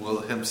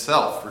 will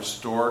himself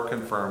restore,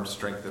 confirm,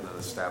 strengthen, and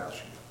establish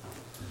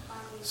you.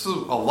 So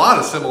a lot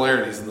of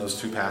similarities in those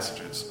two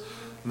passages.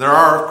 And there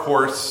are, of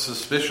course,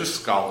 suspicious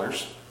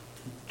scholars,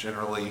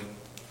 generally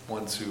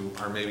ones who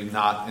are maybe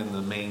not in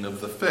the main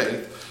of the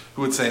faith,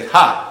 who would say,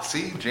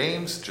 see,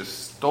 James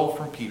just stole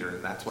from Peter,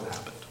 and that's what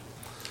happened.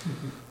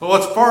 But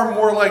what's far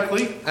more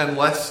likely and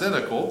less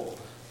cynical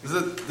is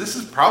that this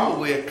is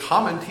probably a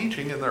common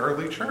teaching in the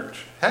early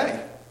church.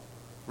 Hey,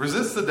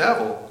 resist the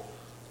devil.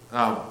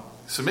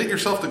 Submit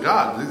yourself to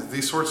God.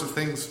 These sorts of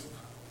things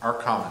are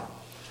common.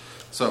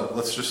 So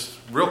let's just,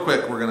 real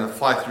quick, we're going to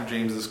fly through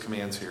James's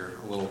commands here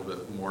a little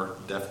bit more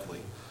deftly.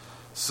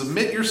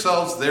 Submit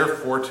yourselves,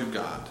 therefore, to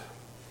God.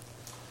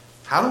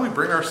 How do we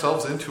bring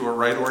ourselves into a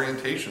right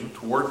orientation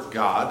toward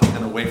God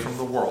and away from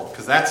the world?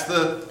 Because that's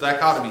the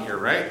dichotomy here,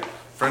 right?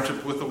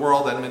 Friendship with the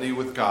world, enmity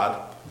with God.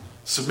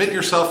 Submit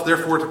yourself,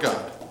 therefore, to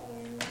God.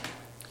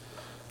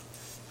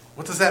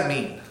 What does that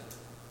mean?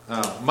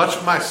 Much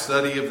of my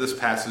study of this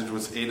passage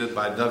was aided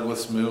by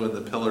Douglas Moo and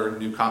the Pillar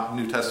New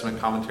Testament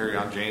Commentary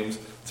on James.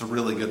 It's a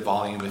really good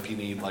volume if you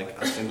need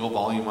like a single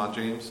volume on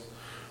James.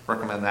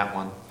 Recommend that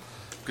one.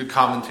 Good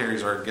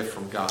commentaries are a gift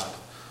from God.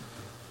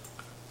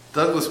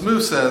 Douglas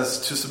Moo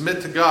says, to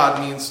submit to God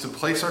means to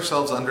place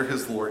ourselves under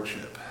his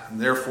lordship, and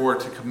therefore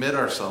to commit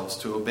ourselves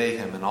to obey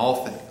him in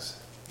all things.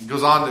 He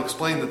goes on to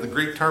explain that the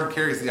Greek term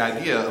carries the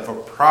idea of a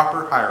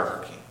proper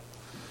hierarchy.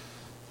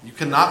 You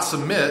cannot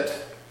submit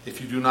if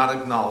you do not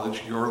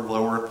acknowledge your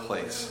lower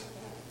place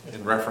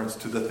in reference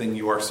to the thing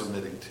you are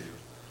submitting to.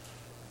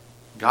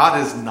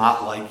 God is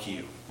not like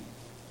you.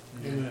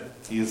 Amen.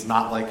 He is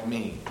not like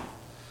me.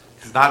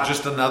 He's not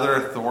just another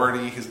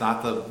authority. He's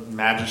not the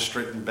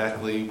magistrate in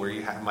Beckley where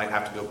you might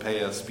have to go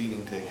pay a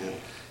speeding ticket.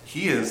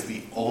 He is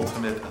the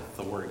ultimate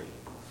authority.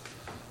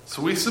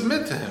 So we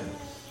submit to him.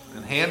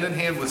 And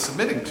hand with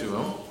submitting to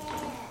him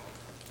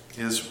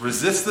is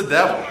resist the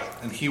devil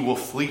and he will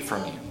flee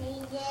from you.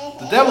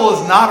 The devil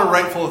is not a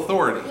rightful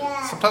authority.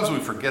 Sometimes we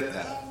forget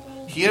that.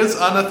 He is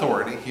an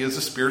authority. He is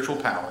a spiritual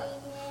power.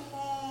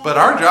 But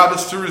our job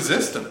is to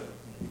resist him.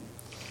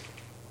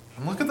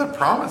 And look at the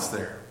promise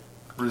there.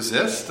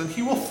 Resist and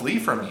he will flee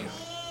from you.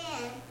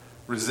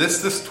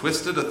 Resist this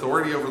twisted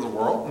authority over the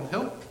world and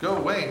he'll go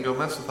away and go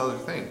mess with other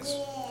things.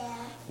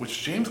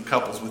 Which James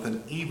couples with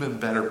an even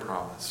better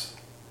promise.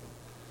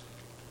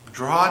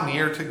 Draw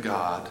near to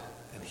God,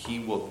 and he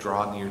will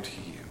draw near to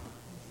you.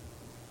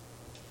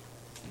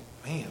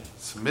 Man,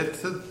 submit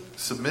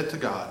to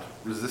God,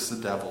 resist the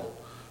devil,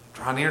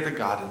 draw near to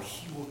God, and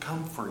he will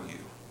come for you.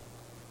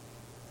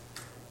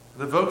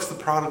 It evokes the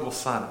prodigal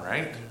son,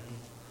 right?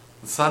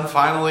 The son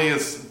finally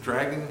is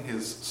dragging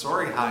his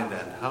sorry hind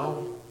end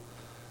home,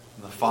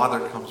 and the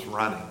father comes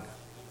running.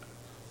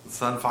 The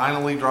son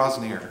finally draws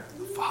near.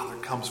 The father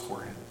comes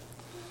for him.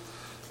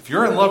 If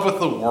you're in love with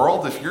the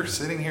world, if you're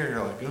sitting here,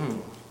 you're like,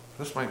 ooh,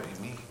 this might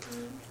be me.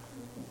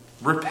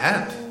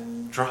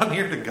 Repent. Draw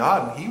near to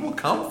God, and he will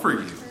come for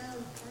you.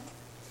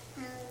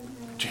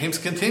 James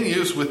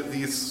continues with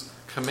these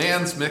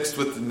commands mixed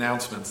with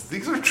announcements.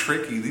 These are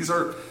tricky.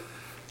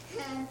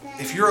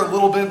 If you're a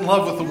little bit in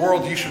love with the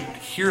world, you should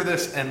hear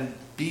this and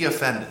be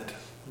offended.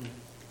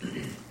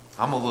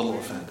 I'm a little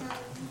offended.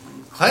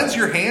 Cleanse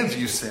your hands,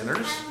 you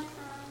sinners.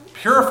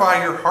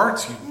 Purify your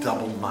hearts, you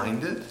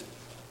double-minded.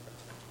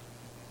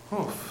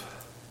 Oof.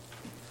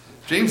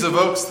 James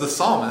evokes the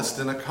psalmist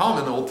in a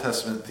common Old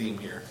Testament theme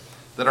here,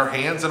 that our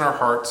hands and our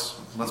hearts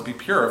must be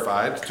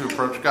purified to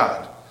approach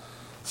God.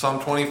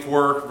 Psalm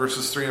 24,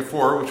 verses 3 and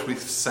 4, which we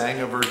sang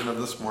a version of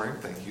this morning,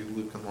 thank you,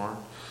 Luke and Lauren,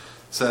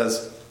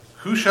 says,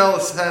 who shall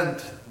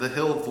ascend the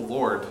hill of the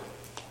Lord,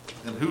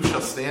 and who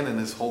shall stand in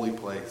his holy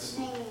place?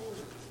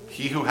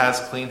 He who has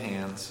clean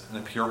hands and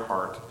a pure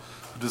heart,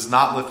 who does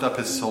not lift up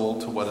his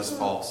soul to what is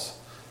false,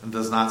 and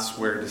does not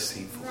swear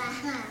deceitfully.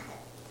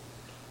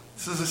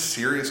 This is a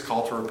serious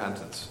call to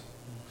repentance.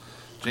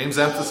 James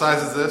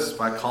emphasizes this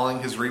by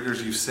calling his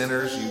readers, you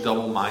sinners, you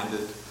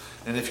double-minded.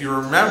 And if you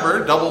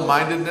remember,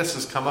 double-mindedness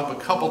has come up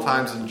a couple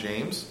times in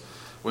James.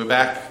 Way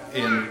back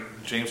in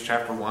James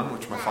chapter 1,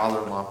 which my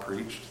father-in-law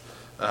preached,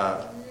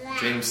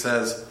 James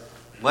says,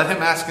 let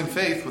him ask in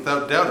faith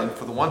without doubting,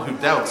 for the one who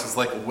doubts is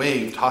like a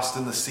wave tossed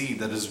in the sea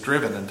that is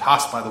driven and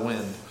tossed by the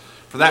wind.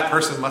 For that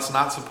person must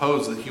not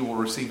suppose that he will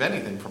receive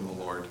anything from the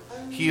Lord.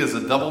 He is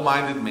a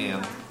double-minded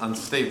man,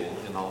 unstable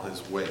in all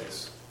his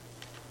ways.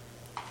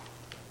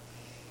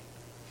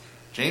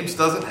 James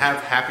doesn't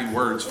have happy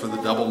words for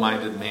the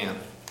double-minded man.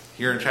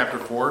 Here in chapter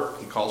 4,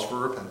 he calls for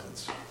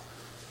repentance.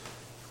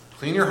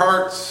 Clean your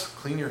hearts,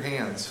 clean your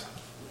hands.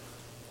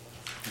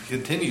 He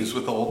continues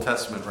with the Old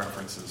Testament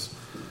references.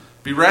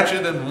 Be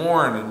wretched and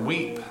mourn and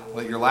weep.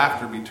 Let your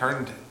laughter be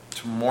turned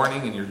to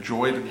mourning and your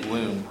joy to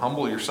gloom.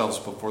 Humble yourselves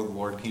before the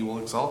Lord, and he will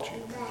exalt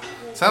you.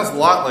 Sounds a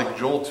lot like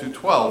Joel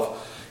 2:12.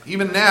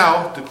 Even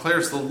now,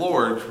 declares the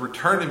Lord,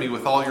 return to me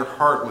with all your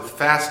heart, with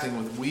fasting,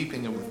 with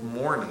weeping, and with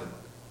mourning.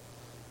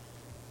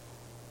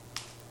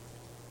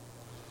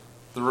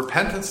 The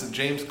repentance that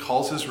James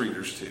calls his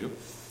readers to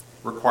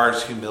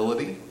requires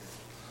humility,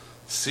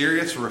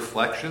 serious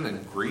reflection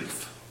and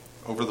grief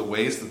over the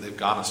ways that they've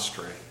gone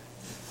astray.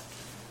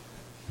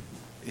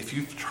 If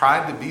you've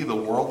tried to be the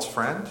world's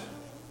friend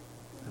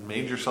and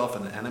made yourself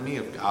an enemy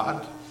of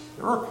God,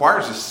 it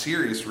requires a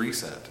serious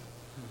reset.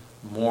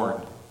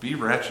 Mourn, be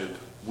wretched,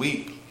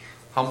 weep,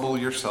 humble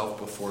yourself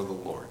before the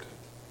Lord.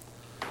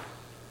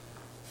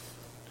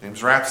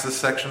 James wraps this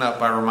section up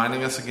by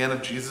reminding us again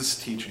of Jesus'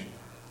 teaching.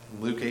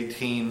 In Luke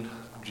 18,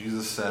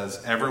 Jesus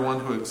says,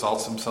 "Everyone who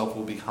exalts himself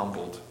will be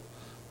humbled,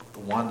 but the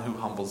one who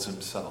humbles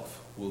himself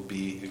will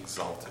be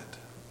exalted."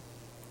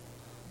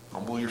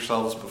 Humble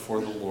yourselves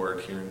before the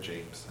Lord here in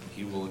James, and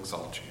he will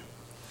exalt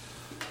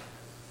you.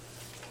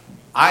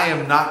 I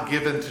am not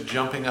given to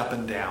jumping up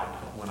and down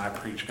when I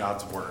preach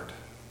God's word.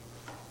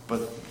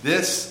 But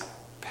this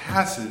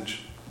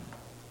passage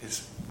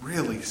is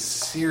really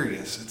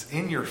serious. It's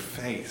in your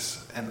face.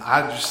 And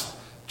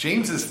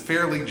James is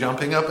fairly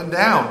jumping up and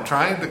down,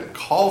 trying to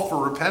call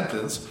for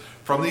repentance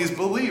from these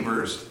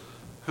believers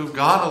who've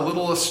gone a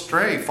little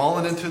astray,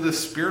 fallen into this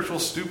spiritual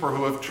stupor,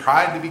 who have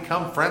tried to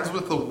become friends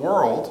with the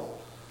world.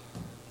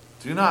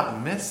 Do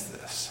not miss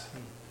this.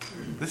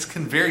 This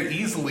can very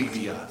easily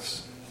be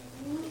us.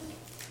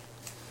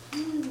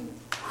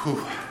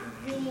 Whew.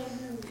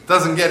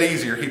 Doesn't get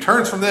easier. He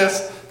turns from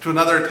this to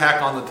another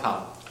attack on the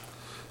tongue.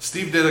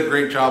 Steve did a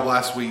great job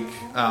last week,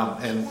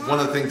 and one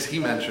of the things he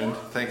mentioned,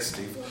 thanks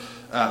Steve,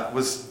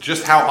 was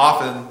just how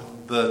often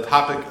the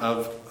topic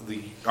of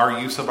our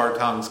use of our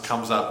tongues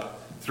comes up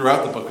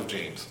throughout the book of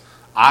James.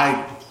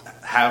 I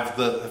have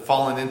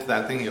fallen into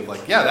that thinking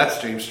of yeah,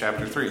 that's James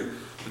chapter 3.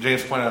 But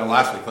James pointed out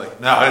last week,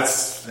 no,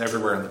 it's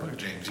everywhere in the book of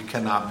James. You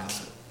cannot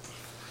miss it.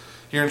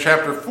 Here in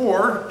chapter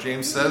 4,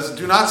 James says,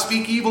 "Do not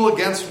speak evil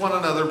against one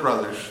another,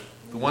 brothers.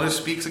 The one who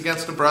speaks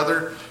against a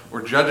brother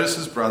or judges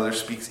his brother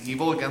speaks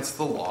evil against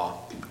the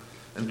law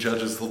and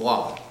judges the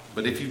law.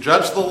 But if you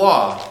judge the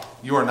law,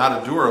 you are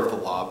not a doer of the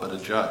law, but a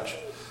judge.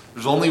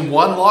 There's only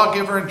one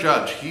lawgiver and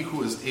judge, he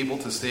who is able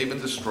to save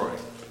and destroy.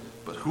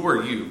 But who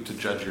are you to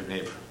judge your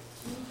neighbor?"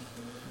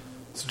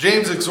 So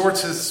James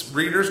exhorts his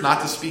readers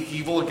not to speak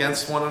evil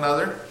against one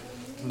another.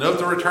 Note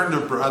the return to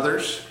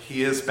brothers.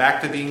 He is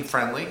back to being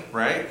friendly,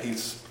 right?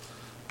 This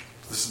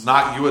is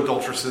not you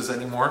adulteresses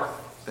anymore,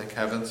 thank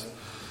heavens.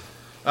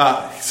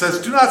 He says,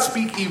 "Do not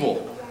speak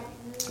evil."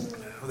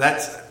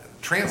 That's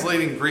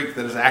translating Greek,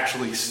 that is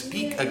actually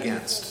speak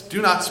against.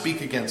 Do not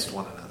speak against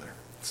one another.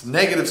 It's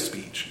negative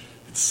speech.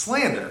 It's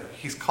slander.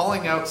 He's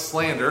calling out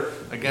slander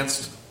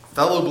against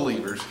fellow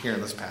believers here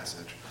in this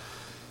passage.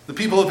 The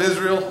people of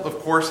Israel, of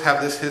course,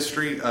 have this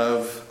history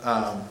of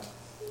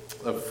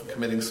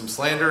committing some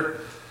slander.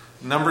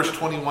 Numbers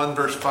 21,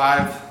 verse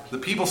 5, the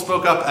people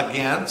spoke up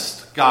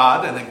against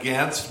God and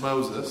against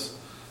Moses.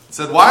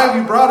 Said, "Why have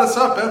you brought us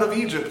up out of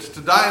Egypt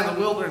to die in the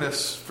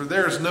wilderness? For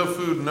there is no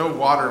food, no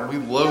water, and we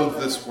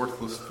loathe this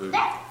worthless food."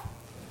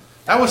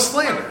 That was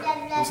slander.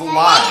 It was a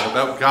lie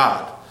about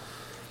God,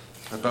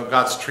 about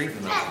God's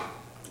treatment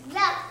of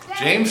them.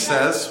 James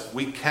says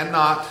we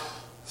cannot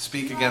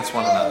speak against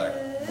one another.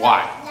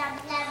 Why?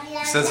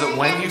 He says that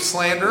when you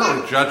slander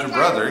or judge a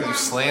brother, you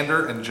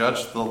slander and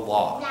judge the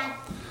law.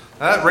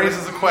 Now that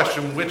raises the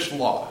question, which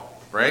law,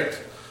 right?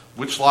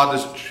 Which law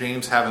does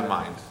James have in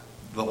mind?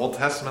 The Old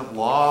Testament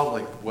law,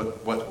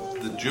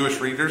 what the Jewish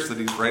readers that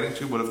he's writing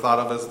to would have thought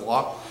of as the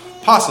law?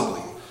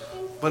 Possibly.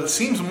 But it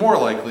seems more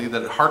likely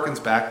that it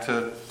harkens back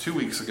to 2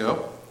 weeks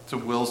ago, to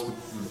Will's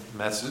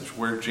message,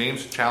 where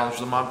James challenged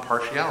them on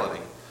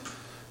partiality.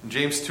 In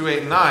James 2,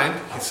 8, and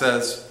 9, he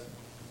says,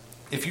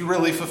 "If you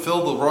really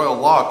fulfill the royal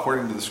law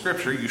according to the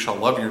Scripture, you shall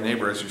love your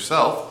neighbor as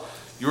yourself.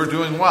 You are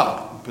doing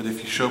well. But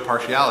if you show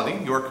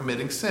partiality, you are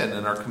committing sin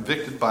and are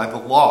convicted by the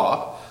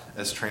law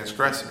as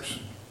transgressors."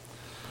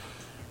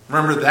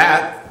 Remember,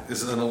 that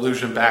is an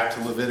allusion back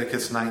to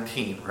Leviticus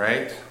 19,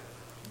 right?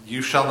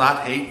 "You shall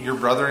not hate your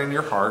brother in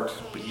your heart,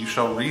 but you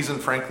shall reason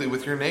frankly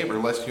with your neighbor,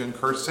 lest you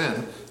incur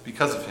sin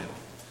because of him.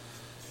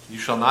 You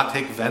shall not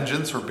take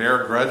vengeance or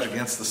bear a grudge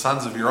against the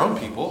sons of your own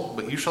people,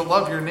 but you shall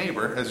love your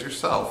neighbor as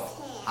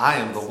yourself. I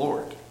am the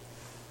Lord."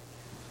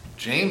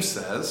 James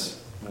says,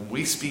 when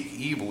we speak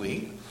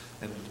evilly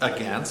and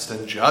against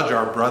and judge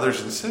our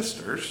brothers and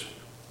sisters,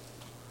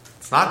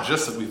 it's not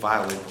just that we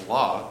violate the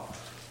law.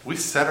 We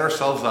set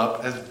ourselves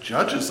up as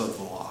judges of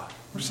the law.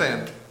 We're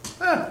saying,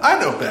 I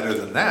know better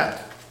than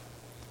that.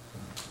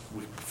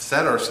 We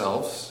set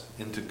ourselves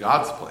into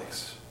God's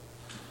place.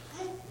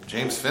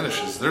 James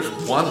finishes, there's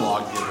one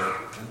lawgiver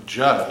and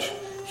judge.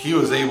 He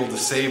was able to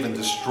save and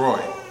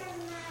destroy.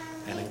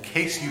 And in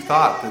case you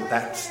thought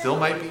that still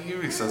might be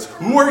you, he says,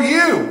 who are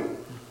you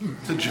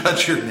to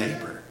judge your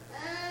neighbor?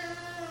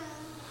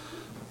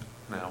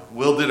 Now,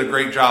 Will did a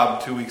great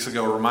job 2 weeks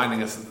ago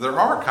reminding us that there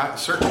are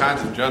certain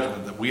kinds of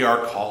judgment that we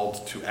are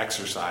called to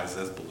exercise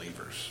as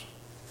believers.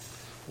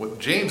 What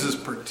James is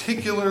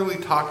particularly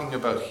talking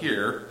about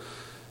here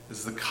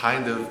is the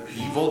kind of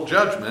evil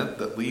judgment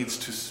that leads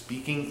to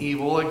speaking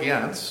evil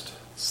against,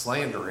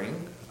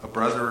 slandering a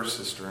brother or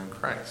sister in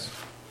Christ.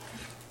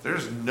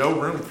 There's no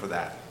room for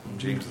that in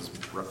James's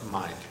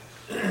mind.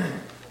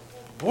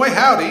 boy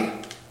howdy,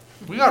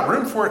 we got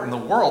room for it in the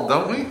world,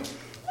 don't we?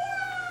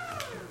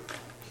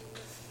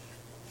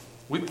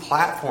 We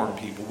platform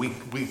people.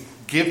 We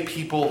give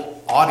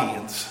people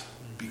audience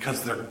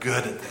because they're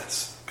good at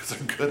this, because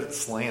they're good at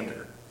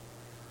slander.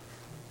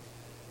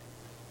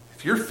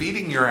 If you're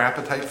feeding your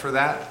appetite for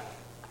that,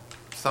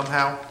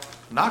 somehow,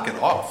 knock it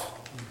off.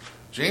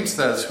 James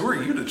says, who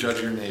are you to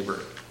judge your neighbor?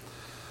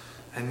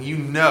 And you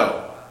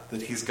know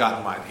that he's got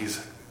in mind.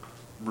 He's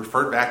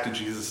referred back to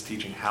Jesus'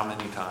 teaching how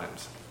many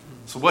times?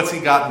 So what's he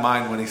got in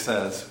mind when he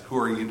says, who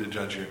are you to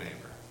judge your neighbor?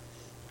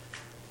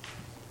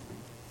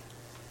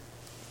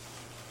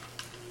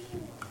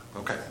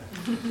 Okay.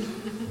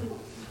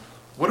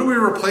 What do we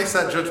replace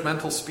that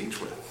judgmental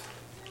speech with?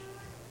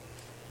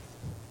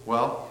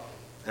 Well,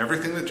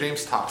 everything that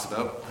James talks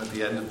about at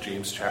the end of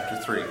James chapter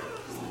 3.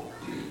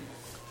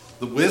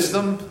 The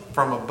wisdom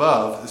from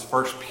above is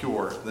first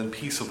pure, then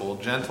peaceable,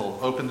 gentle,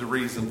 open to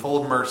reason,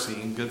 full of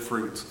mercy and good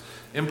fruits,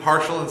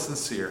 impartial and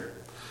sincere.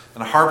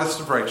 And a harvest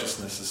of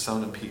righteousness is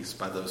sown in peace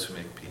by those who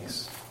make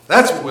peace.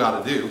 That's what we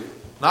ought to do.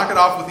 Knock it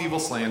off with evil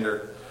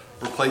slander.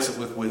 Replace it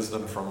with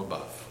wisdom from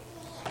above.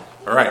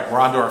 All right, we're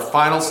on to our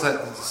final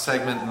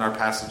segment in our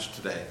passage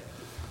today.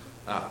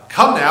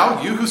 Come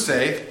now, you who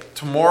say,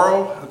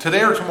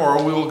 today or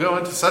tomorrow, we will go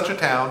into such a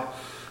town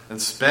and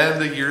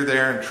spend a year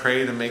there and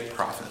trade and make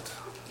profit.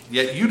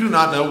 Yet you do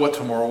not know what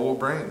tomorrow will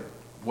bring.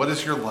 What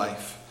is your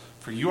life?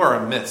 For you are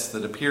a mist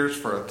that appears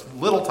for a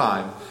little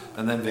time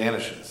and then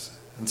vanishes.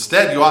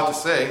 Instead, you ought to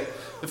say,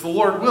 if the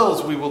Lord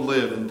wills, we will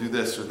live and do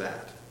this or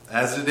that.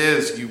 As it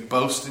is, you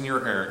boast in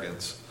your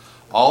arrogance.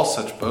 All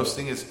such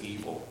boasting is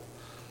evil.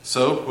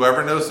 So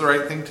whoever knows the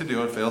right thing to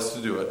do and fails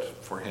to do it,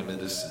 for him it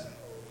is sin.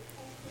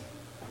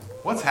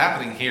 What's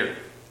happening here?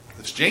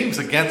 It's James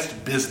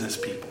against business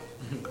people.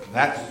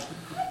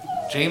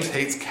 James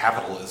hates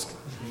capitalism.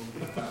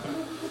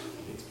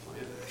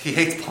 He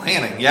hates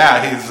planning.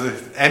 Yeah,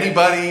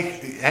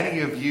 any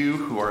of you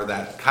who are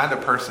that kind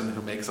of person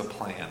who makes a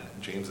plan.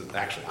 James is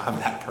actually, I'm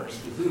that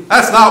person.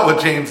 That's not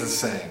what James is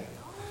saying.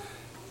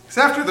 He's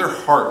after their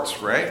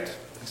hearts, right?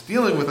 He's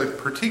dealing with a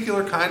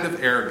particular kind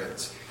of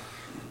arrogance.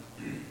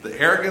 The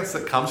arrogance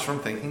that comes from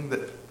thinking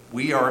that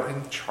we are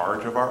in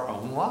charge of our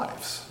own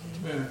lives.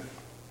 Amen.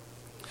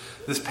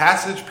 This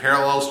passage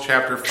parallels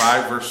chapter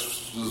 5,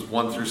 verses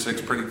 1 through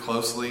 6 pretty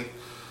closely.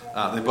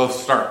 They both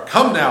start,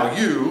 come now,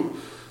 you,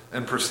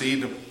 and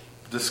proceed to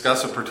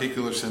discuss a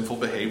particular sinful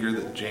behavior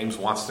that James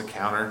wants to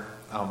counter.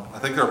 I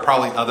think there are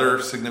probably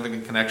other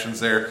significant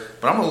connections there,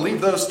 but I'm going to leave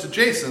those to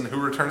Jason,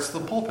 who returns to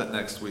the pulpit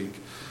next week.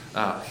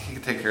 He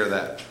can take care of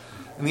that.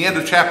 In the end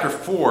of chapter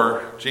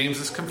 4, James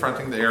is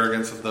confronting the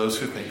arrogance of those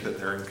who think that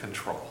they're in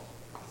control.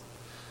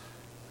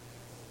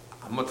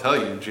 I'm going to tell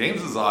you,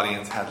 James's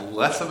audience had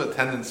less of a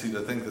tendency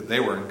to think that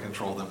they were in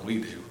control than we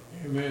do.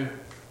 Amen.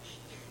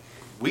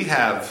 We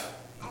have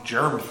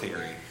germ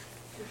theory.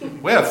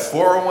 We have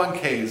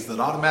 401ks that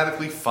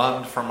automatically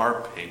fund from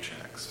our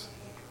paychecks.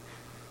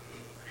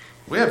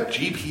 We have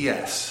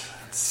GPS,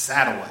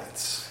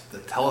 satellites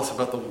that tell us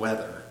about the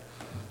weather.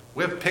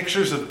 We have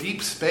pictures of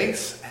deep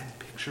space and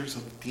pictures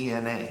of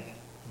DNA.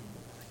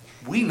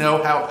 We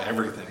know how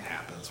everything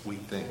happens, we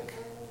think.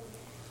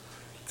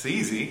 It's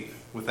easy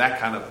with that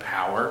kind of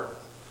power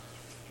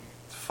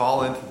to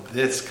fall into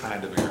this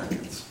kind of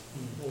arrogance.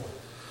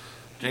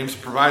 James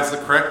provides the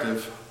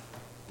corrective.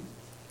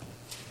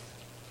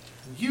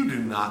 You do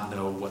not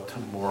know what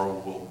tomorrow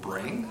will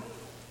bring.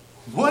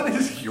 What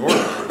is your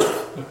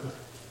proof?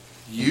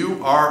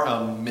 You are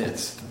a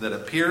mist that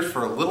appears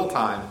for a little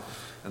time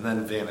and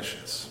then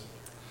vanishes.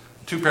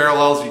 Two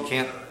parallels you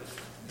can't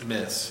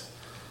miss.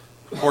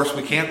 Of course,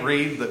 we can't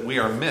read that we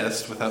are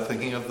mist without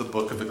thinking of the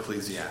book of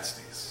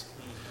Ecclesiastes.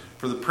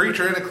 For the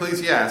preacher in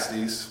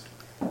Ecclesiastes,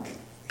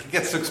 he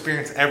gets to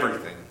experience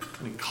everything.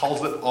 And he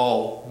calls it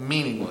all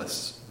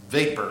meaningless,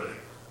 vapor,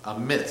 a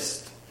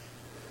mist.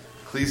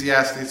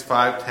 Ecclesiastes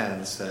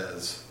 5:10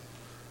 says,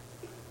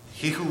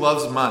 he who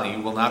loves money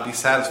will not be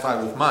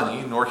satisfied with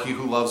money, nor he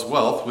who loves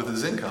wealth with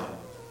his income.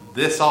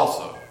 This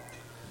also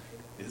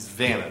is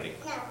vanity,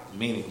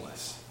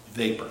 meaningless,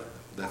 vapor.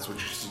 That's what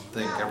you should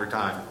think every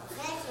time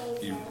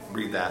you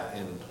read that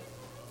in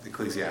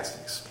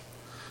Ecclesiastes.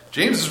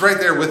 James is right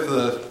there with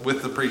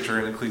the preacher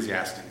in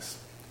Ecclesiastes.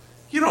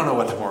 You don't know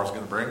what tomorrow's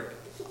going to bring.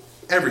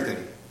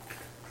 Everything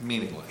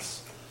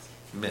meaningless,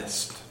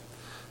 mist.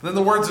 And then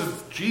the words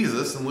of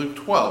Jesus in Luke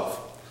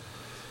 12.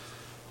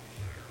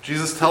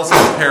 Jesus tells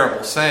us a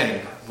parable,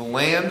 saying, the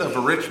land of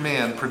a rich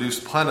man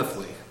produced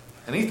plentifully.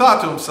 And he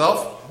thought to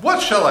himself,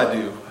 what shall I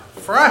do?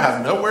 For I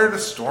have nowhere to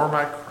store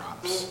my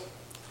crops.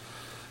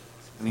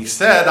 And he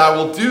said, I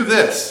will do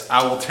this.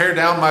 I will tear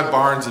down my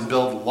barns and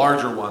build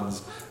larger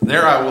ones.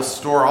 There I will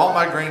store all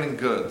my grain and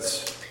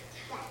goods.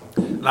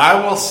 And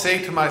I will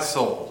say to my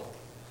soul,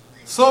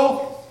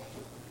 soul,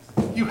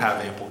 you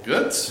have ample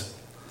goods,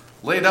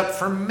 laid up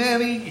for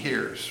many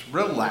years.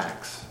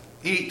 Relax,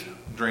 eat,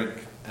 drink,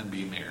 and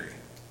be merry.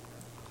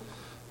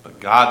 But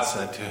God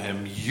said to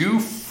him, you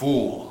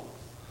fool,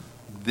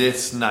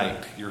 this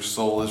night your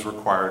soul is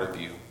required of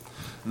you.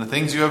 And the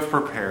things you have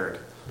prepared,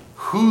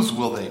 Whose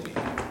will they be?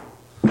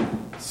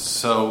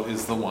 So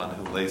is the one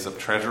who lays up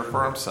treasure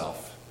for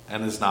himself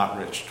and is not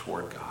rich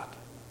toward God.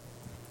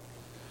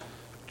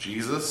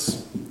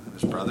 Jesus and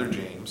his brother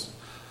James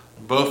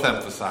both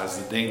emphasize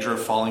the danger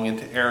of falling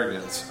into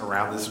arrogance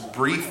around this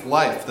brief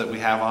life that we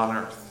have on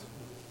earth.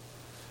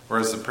 Or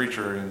as the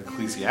preacher in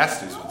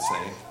Ecclesiastes would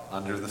say,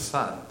 under the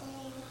sun.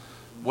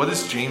 What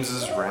is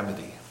James's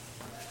remedy?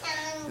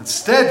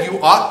 Instead,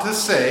 you ought to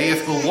say,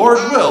 if the Lord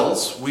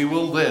wills, we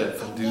will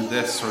live and do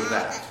this or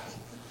that.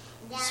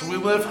 So we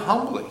live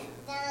humbly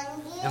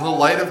in the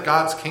light of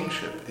God's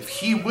kingship. If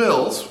he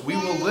wills, we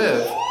will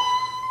live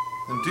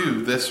and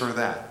do this or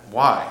that.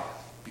 Why?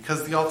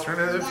 Because the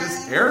alternative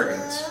is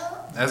arrogance.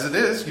 As it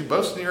is, you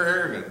boast in your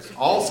arrogance.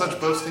 All such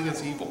boasting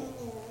is evil.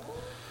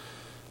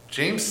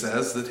 James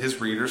says that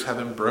his readers have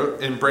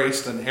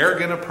embraced an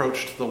arrogant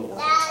approach to the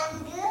world.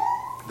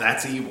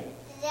 That's evil.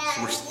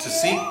 So we're to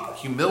seek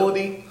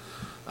humility,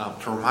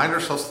 to remind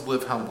ourselves to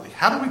live humbly.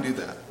 How do we do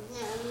that?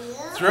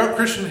 Throughout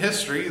Christian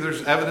history,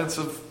 there's evidence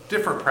of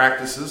different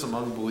practices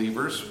among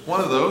believers.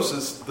 One of those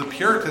is the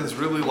Puritans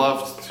really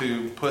loved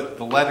to put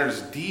the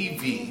letters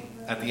DV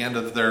at the end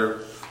of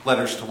their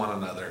letters to one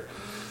another.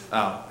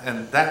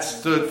 And that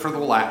stood for the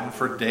Latin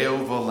for Deo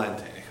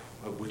Volente,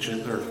 which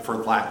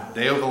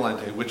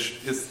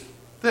is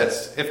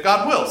this: if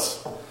God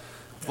wills.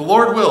 If the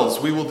Lord wills,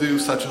 we will do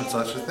such and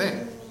such a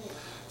thing.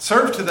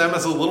 Serve to them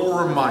as a little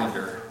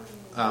reminder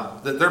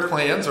that their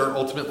plans are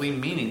ultimately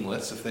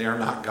meaningless if they are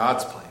not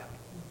God's plan.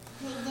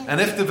 And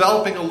if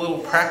developing a little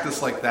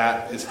practice like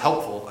that is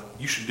helpful,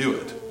 you should do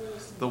it.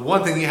 The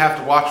one thing you have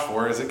to watch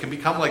for is it can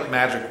become like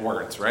magic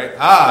words, right? If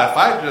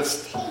I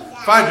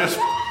just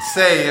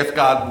say if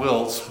God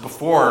wills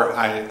before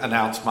I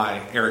announce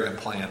my arrogant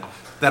plan,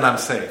 then I'm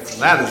safe.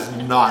 And that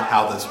is not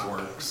how this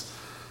works.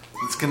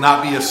 This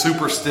cannot be a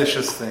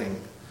superstitious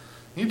thing.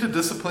 You need to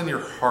discipline your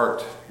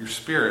heart, your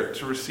spirit,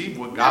 to receive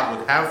what God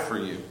would have for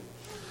you.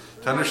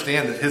 To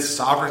understand that his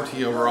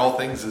sovereignty over all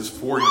things is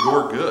for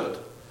your good.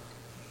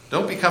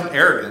 Don't become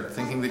arrogant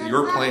thinking that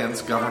your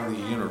plans govern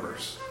the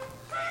universe.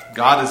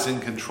 God is in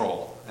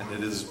control, and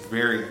it is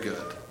very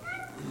good.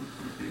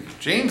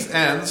 James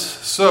ends,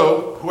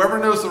 so whoever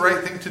knows the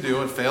right thing to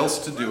do and fails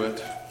to do it,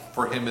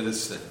 for him it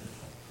is sin.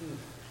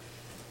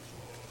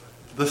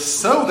 The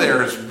so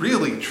there is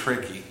really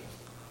tricky.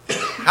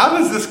 How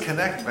does this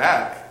connect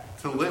back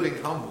to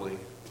living humbly?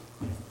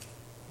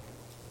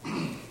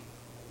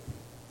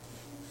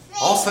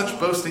 All such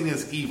boasting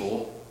is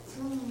evil.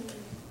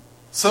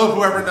 So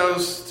whoever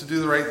knows to do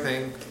the right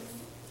thing,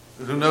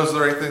 who knows the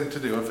right thing to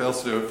do and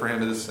fails to do it, for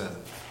him it is sin.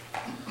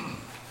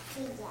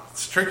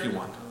 It's a tricky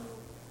one.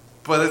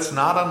 But it's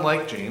not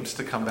unlike James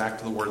to come back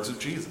to the words of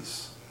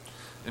Jesus.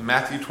 In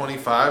Matthew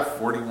 25,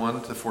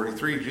 41 to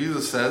 43,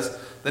 Jesus says,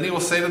 "Then he will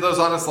say to those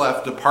on his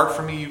left, 'Depart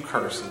from me, you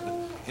cursed,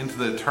 into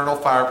the eternal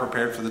fire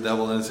prepared for the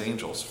devil and his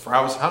angels. For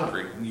I was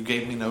hungry, and you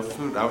gave me no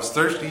food. I was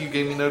thirsty, you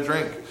gave me no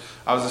drink.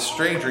 I was a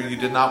stranger, you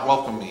did not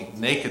welcome me.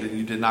 Naked, and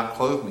you did not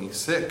clothe me.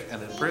 Sick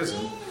and in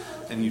prison,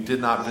 and you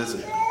did not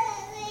visit me.'"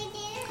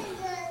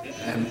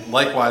 And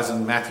likewise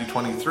in Matthew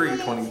 23,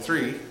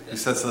 he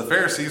says to the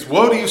Pharisees,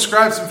 "Woe to you,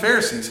 scribes and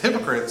Pharisees,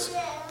 hypocrites!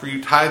 For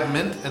you tithe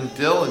mint and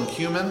dill and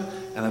cumin,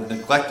 and have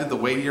neglected the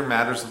weightier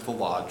matters of the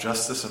law,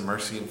 justice and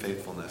mercy and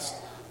faithfulness.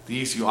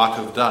 These you ought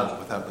to have done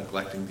without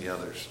neglecting the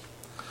others."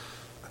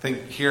 I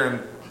think here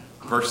in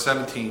verse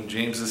 17,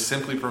 James is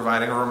simply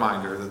providing a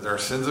reminder that there are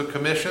sins of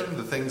commission,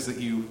 the things that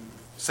you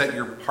set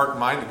your heart and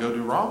mind to go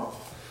do wrong.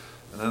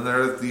 And then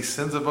there are these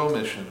sins of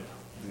omission,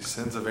 these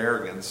sins of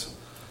arrogance.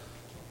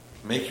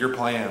 Make your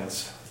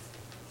plans.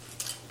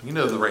 You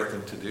know the right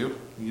thing to do.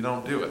 You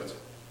don't do it.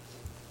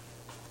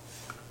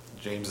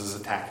 James is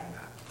attacking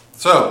that.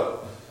 So,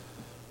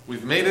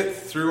 we've made it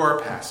through our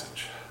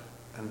passage.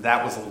 And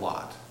that was a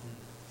lot.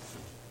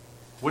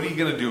 What are you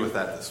going to do with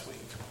that this week?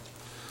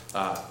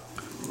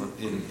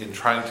 In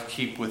trying to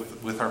keep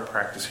with our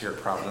practice here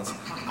at Providence,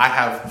 I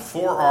have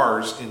 4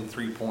 R's in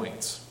 3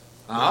 points.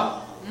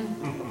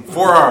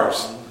 4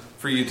 R's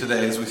for you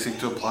today as we seek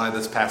to apply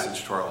this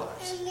passage to our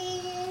lives.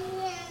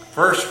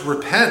 First,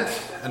 repent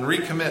and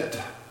recommit.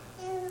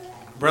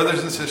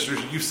 Brothers and sisters,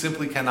 you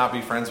simply cannot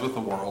be friends with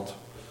the world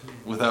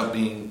without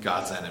being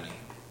God's enemy.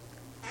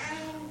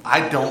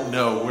 I don't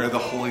know where the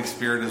Holy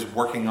Spirit is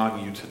working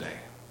on you today.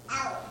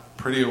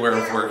 Pretty aware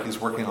of where he's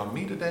working on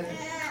me today.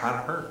 It kind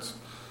of hurts.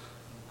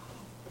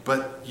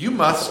 But you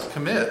must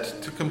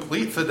commit to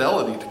complete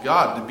fidelity to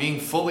God, to being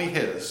fully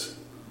his.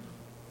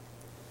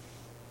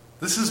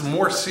 This is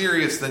more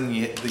serious than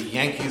the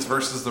Yankees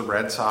versus the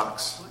Red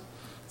Sox.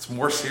 It's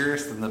more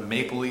serious than the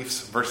Maple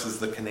Leafs versus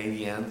the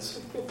Canadiens.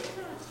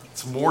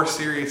 It's more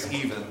serious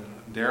even,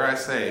 dare I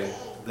say,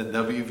 than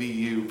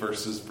WVU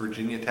versus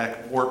Virginia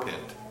Tech or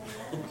Pitt.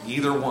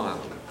 Either one.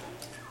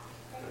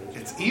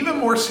 It's even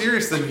more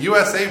serious than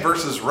USA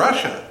versus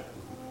Russia.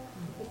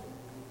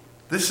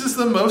 This is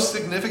the most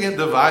significant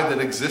divide that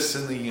exists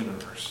in the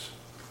universe.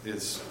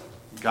 It's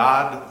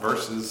God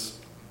versus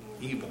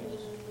evil.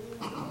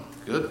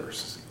 Good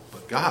versus evil,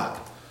 but God.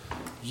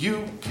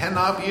 You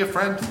cannot be a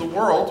friend to the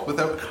world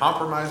without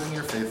compromising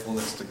your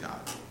faithfulness to God.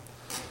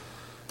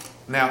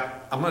 Now,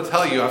 I'm going to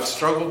tell you, I've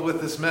struggled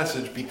with this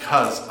message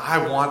because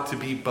I want to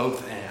be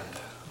both and.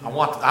 I'm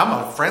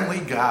a friendly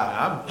guy.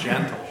 I'm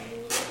gentle.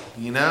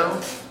 You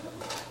know?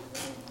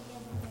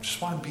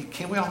 Just want to be,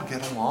 can't we all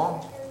get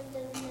along?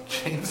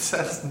 James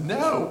says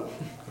no.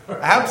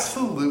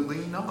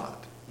 Absolutely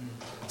not.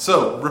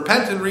 So,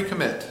 repent and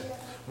recommit.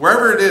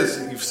 Wherever it is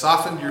that you've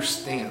softened your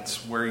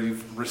stance, where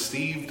you've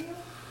received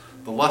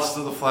the lust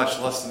of the flesh,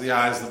 the lust of the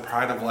eyes, the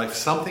pride of life,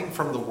 something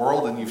from the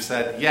world, and you've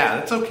said, yeah,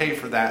 it's okay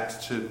for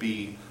that to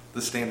be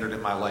the standard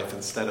in my life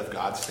instead of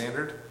God's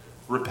standard,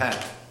 repent.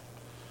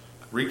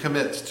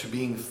 Recommit to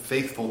being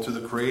faithful to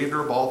the Creator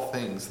of all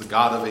things, the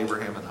God of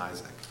Abraham and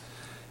Isaac.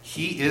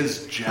 He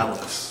is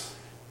jealous.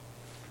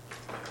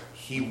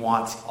 He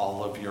wants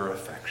all of your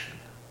affection.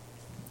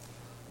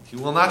 He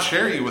will not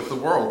share you with the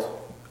world.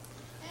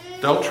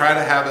 Don't try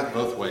to have it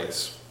both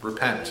ways.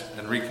 Repent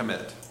and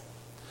recommit.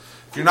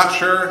 If you're not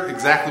sure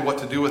exactly what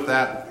to do with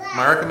that,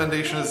 my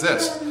recommendation is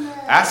this.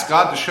 Ask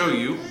God to show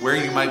you where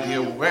you might be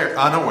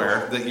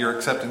unaware that you're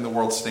accepting the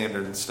world's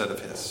standard instead of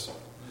His.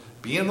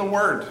 Be in the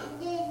Word.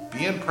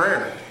 Be in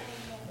prayer.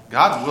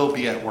 God will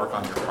be at work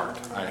on your heart,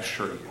 I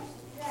assure you.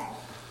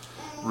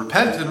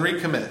 Repent and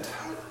recommit.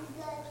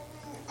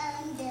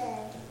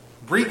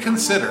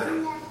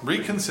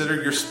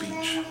 Reconsider your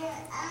speech.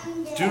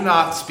 Do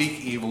not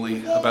speak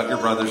evilly about your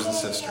brothers and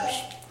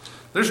sisters.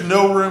 There's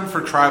no room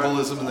for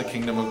tribalism in the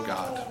kingdom of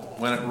God.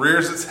 When it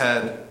rears its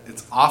head,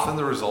 it's often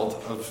the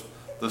result of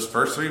those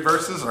first 3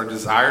 verses, our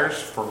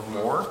desires for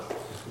more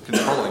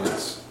controlling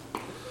us.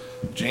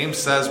 James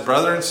says,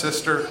 brother and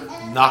sister,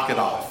 knock it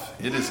off.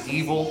 It is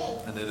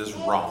evil and it is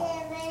wrong.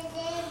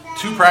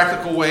 2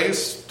 practical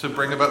ways to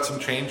bring about some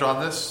change on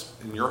this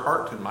in your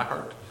heart, in my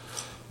heart.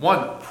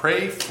 1,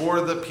 pray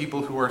for the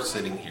people who are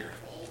sitting here.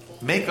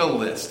 Make a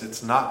list.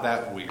 It's not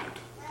that weird.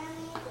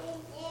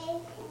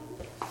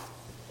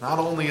 Not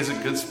only is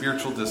it good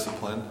spiritual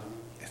discipline,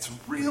 it's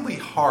really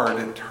hard,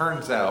 it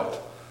turns out,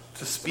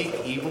 to speak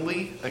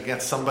evilly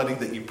against somebody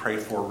that you pray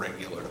for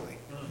regularly.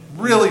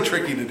 Really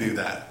tricky to do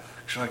that.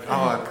 You're like,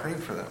 oh, I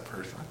prayed for that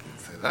person. I can't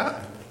say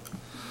that.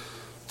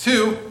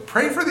 2,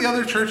 pray for the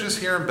other churches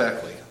here in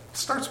Beckley.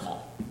 Start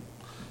small.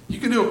 You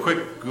can do a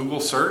quick Google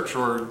search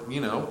or,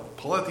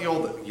 pull out the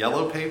old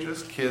yellow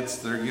pages.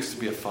 Kids, there used to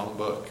be a phone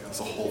book.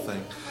 It's a whole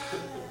thing.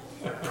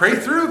 Pray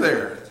through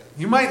there.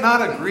 You might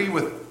not agree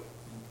with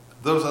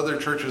those other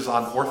churches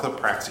on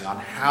orthopraxy, on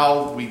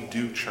how we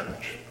do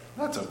church.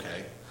 That's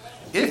okay.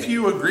 If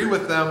you agree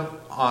with them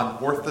on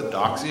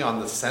orthodoxy, on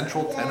the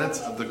central tenets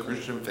of the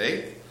Christian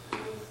faith,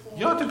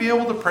 you ought to be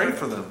able to pray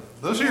for them.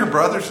 Those are your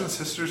brothers and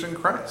sisters in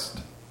Christ.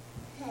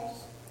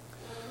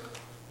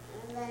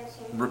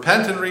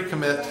 Repent and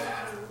recommit,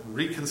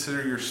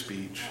 reconsider your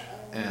speech,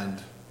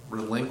 and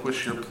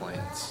relinquish your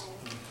plans.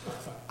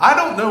 I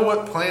don't know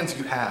what plans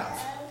you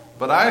have,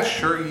 but I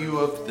assure you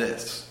of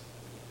this.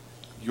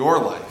 Your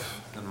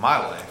life and my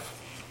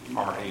life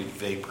are a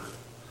vapor.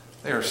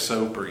 They are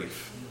so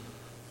brief.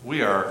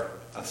 We are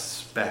a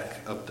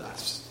speck of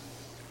dust.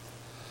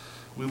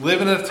 We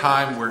live in a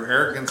time where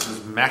arrogance is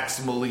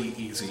maximally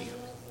easy.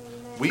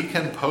 We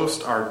can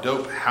post our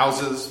dope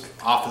houses,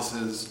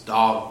 offices,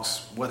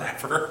 dogs,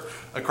 whatever,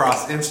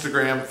 across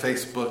Instagram,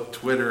 Facebook,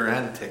 Twitter,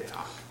 and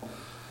TikTok.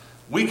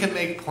 We can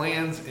make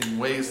plans in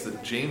ways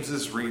that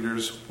James's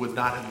readers would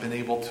not have been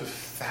able to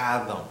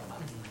fathom.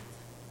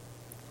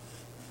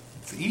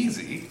 It's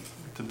easy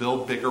to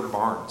build bigger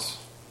barns.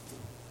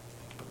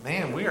 But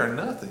man, we are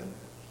nothing.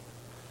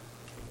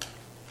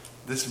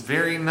 This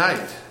very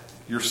night,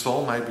 your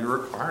soul might be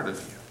required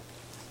of you.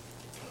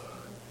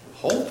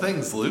 Hold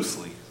things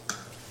loosely.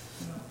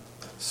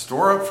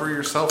 Store up for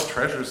yourself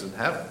treasures in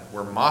heaven,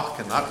 where moth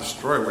cannot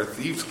destroy, where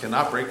thieves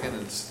cannot break in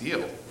and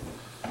steal.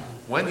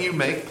 When you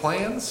make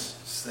plans,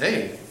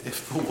 say,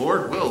 if the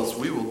Lord wills,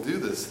 we will do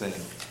this thing.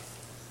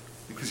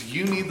 Because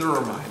you need the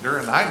reminder,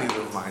 and I need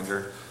the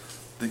reminder,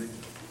 that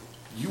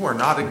you are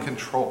not in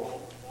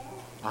control.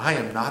 I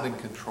am not in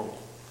control.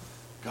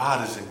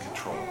 God is in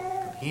control.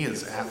 And He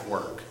is at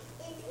work.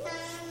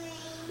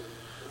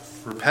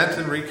 Repent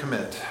and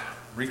recommit.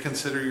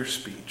 Reconsider your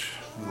speech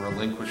and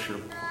relinquish your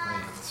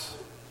plans.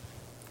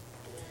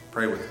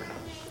 Pray with me.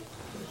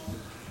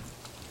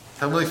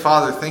 Heavenly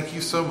Father, thank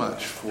you so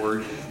much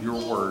for your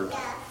word,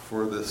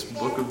 for this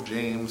book of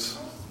James,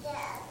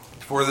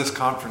 for this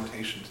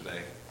confrontation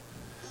today.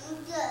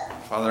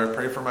 Father, I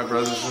pray for my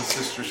brothers and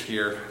sisters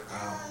here.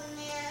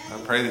 I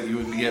pray that you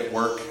would be at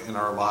work in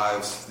our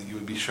lives, that you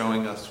would be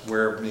showing us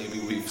where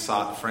maybe we've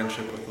sought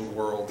friendship with the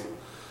world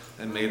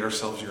and made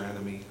ourselves your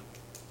enemy,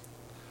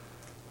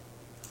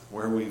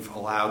 where we've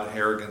allowed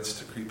arrogance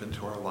to creep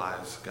into our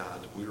lives.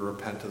 God, we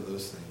repent of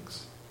those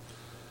things.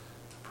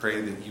 Pray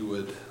that you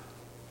would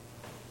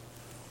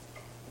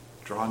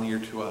draw near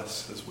to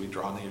us as we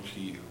draw near to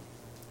you.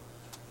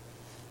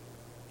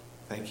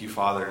 Thank you,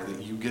 Father,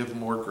 that you give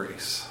more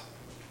grace.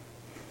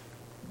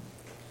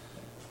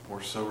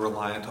 We're so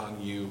reliant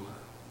on you.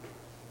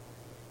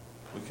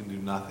 We can do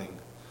nothing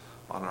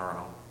on our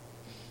own.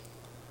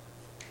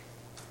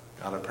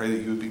 God, I pray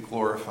that you would be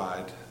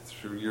glorified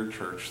through your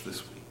church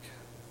this week.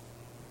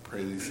 I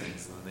pray these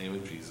things in the name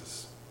of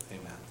Jesus.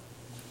 Amen.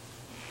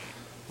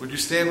 Would you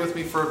stand with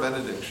me for a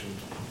benediction?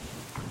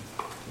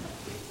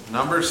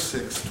 Numbers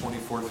 6,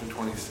 24 through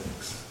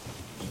 26.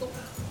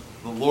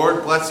 The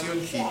Lord bless you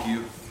and keep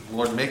you. The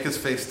Lord make his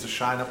face to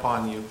shine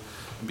upon you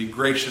and be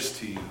gracious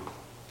to you.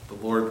 The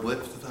Lord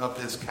lift up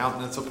his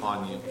countenance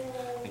upon you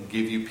and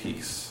give you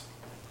peace.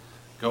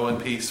 Go in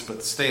peace,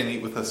 but stay and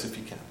eat with us if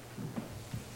you can.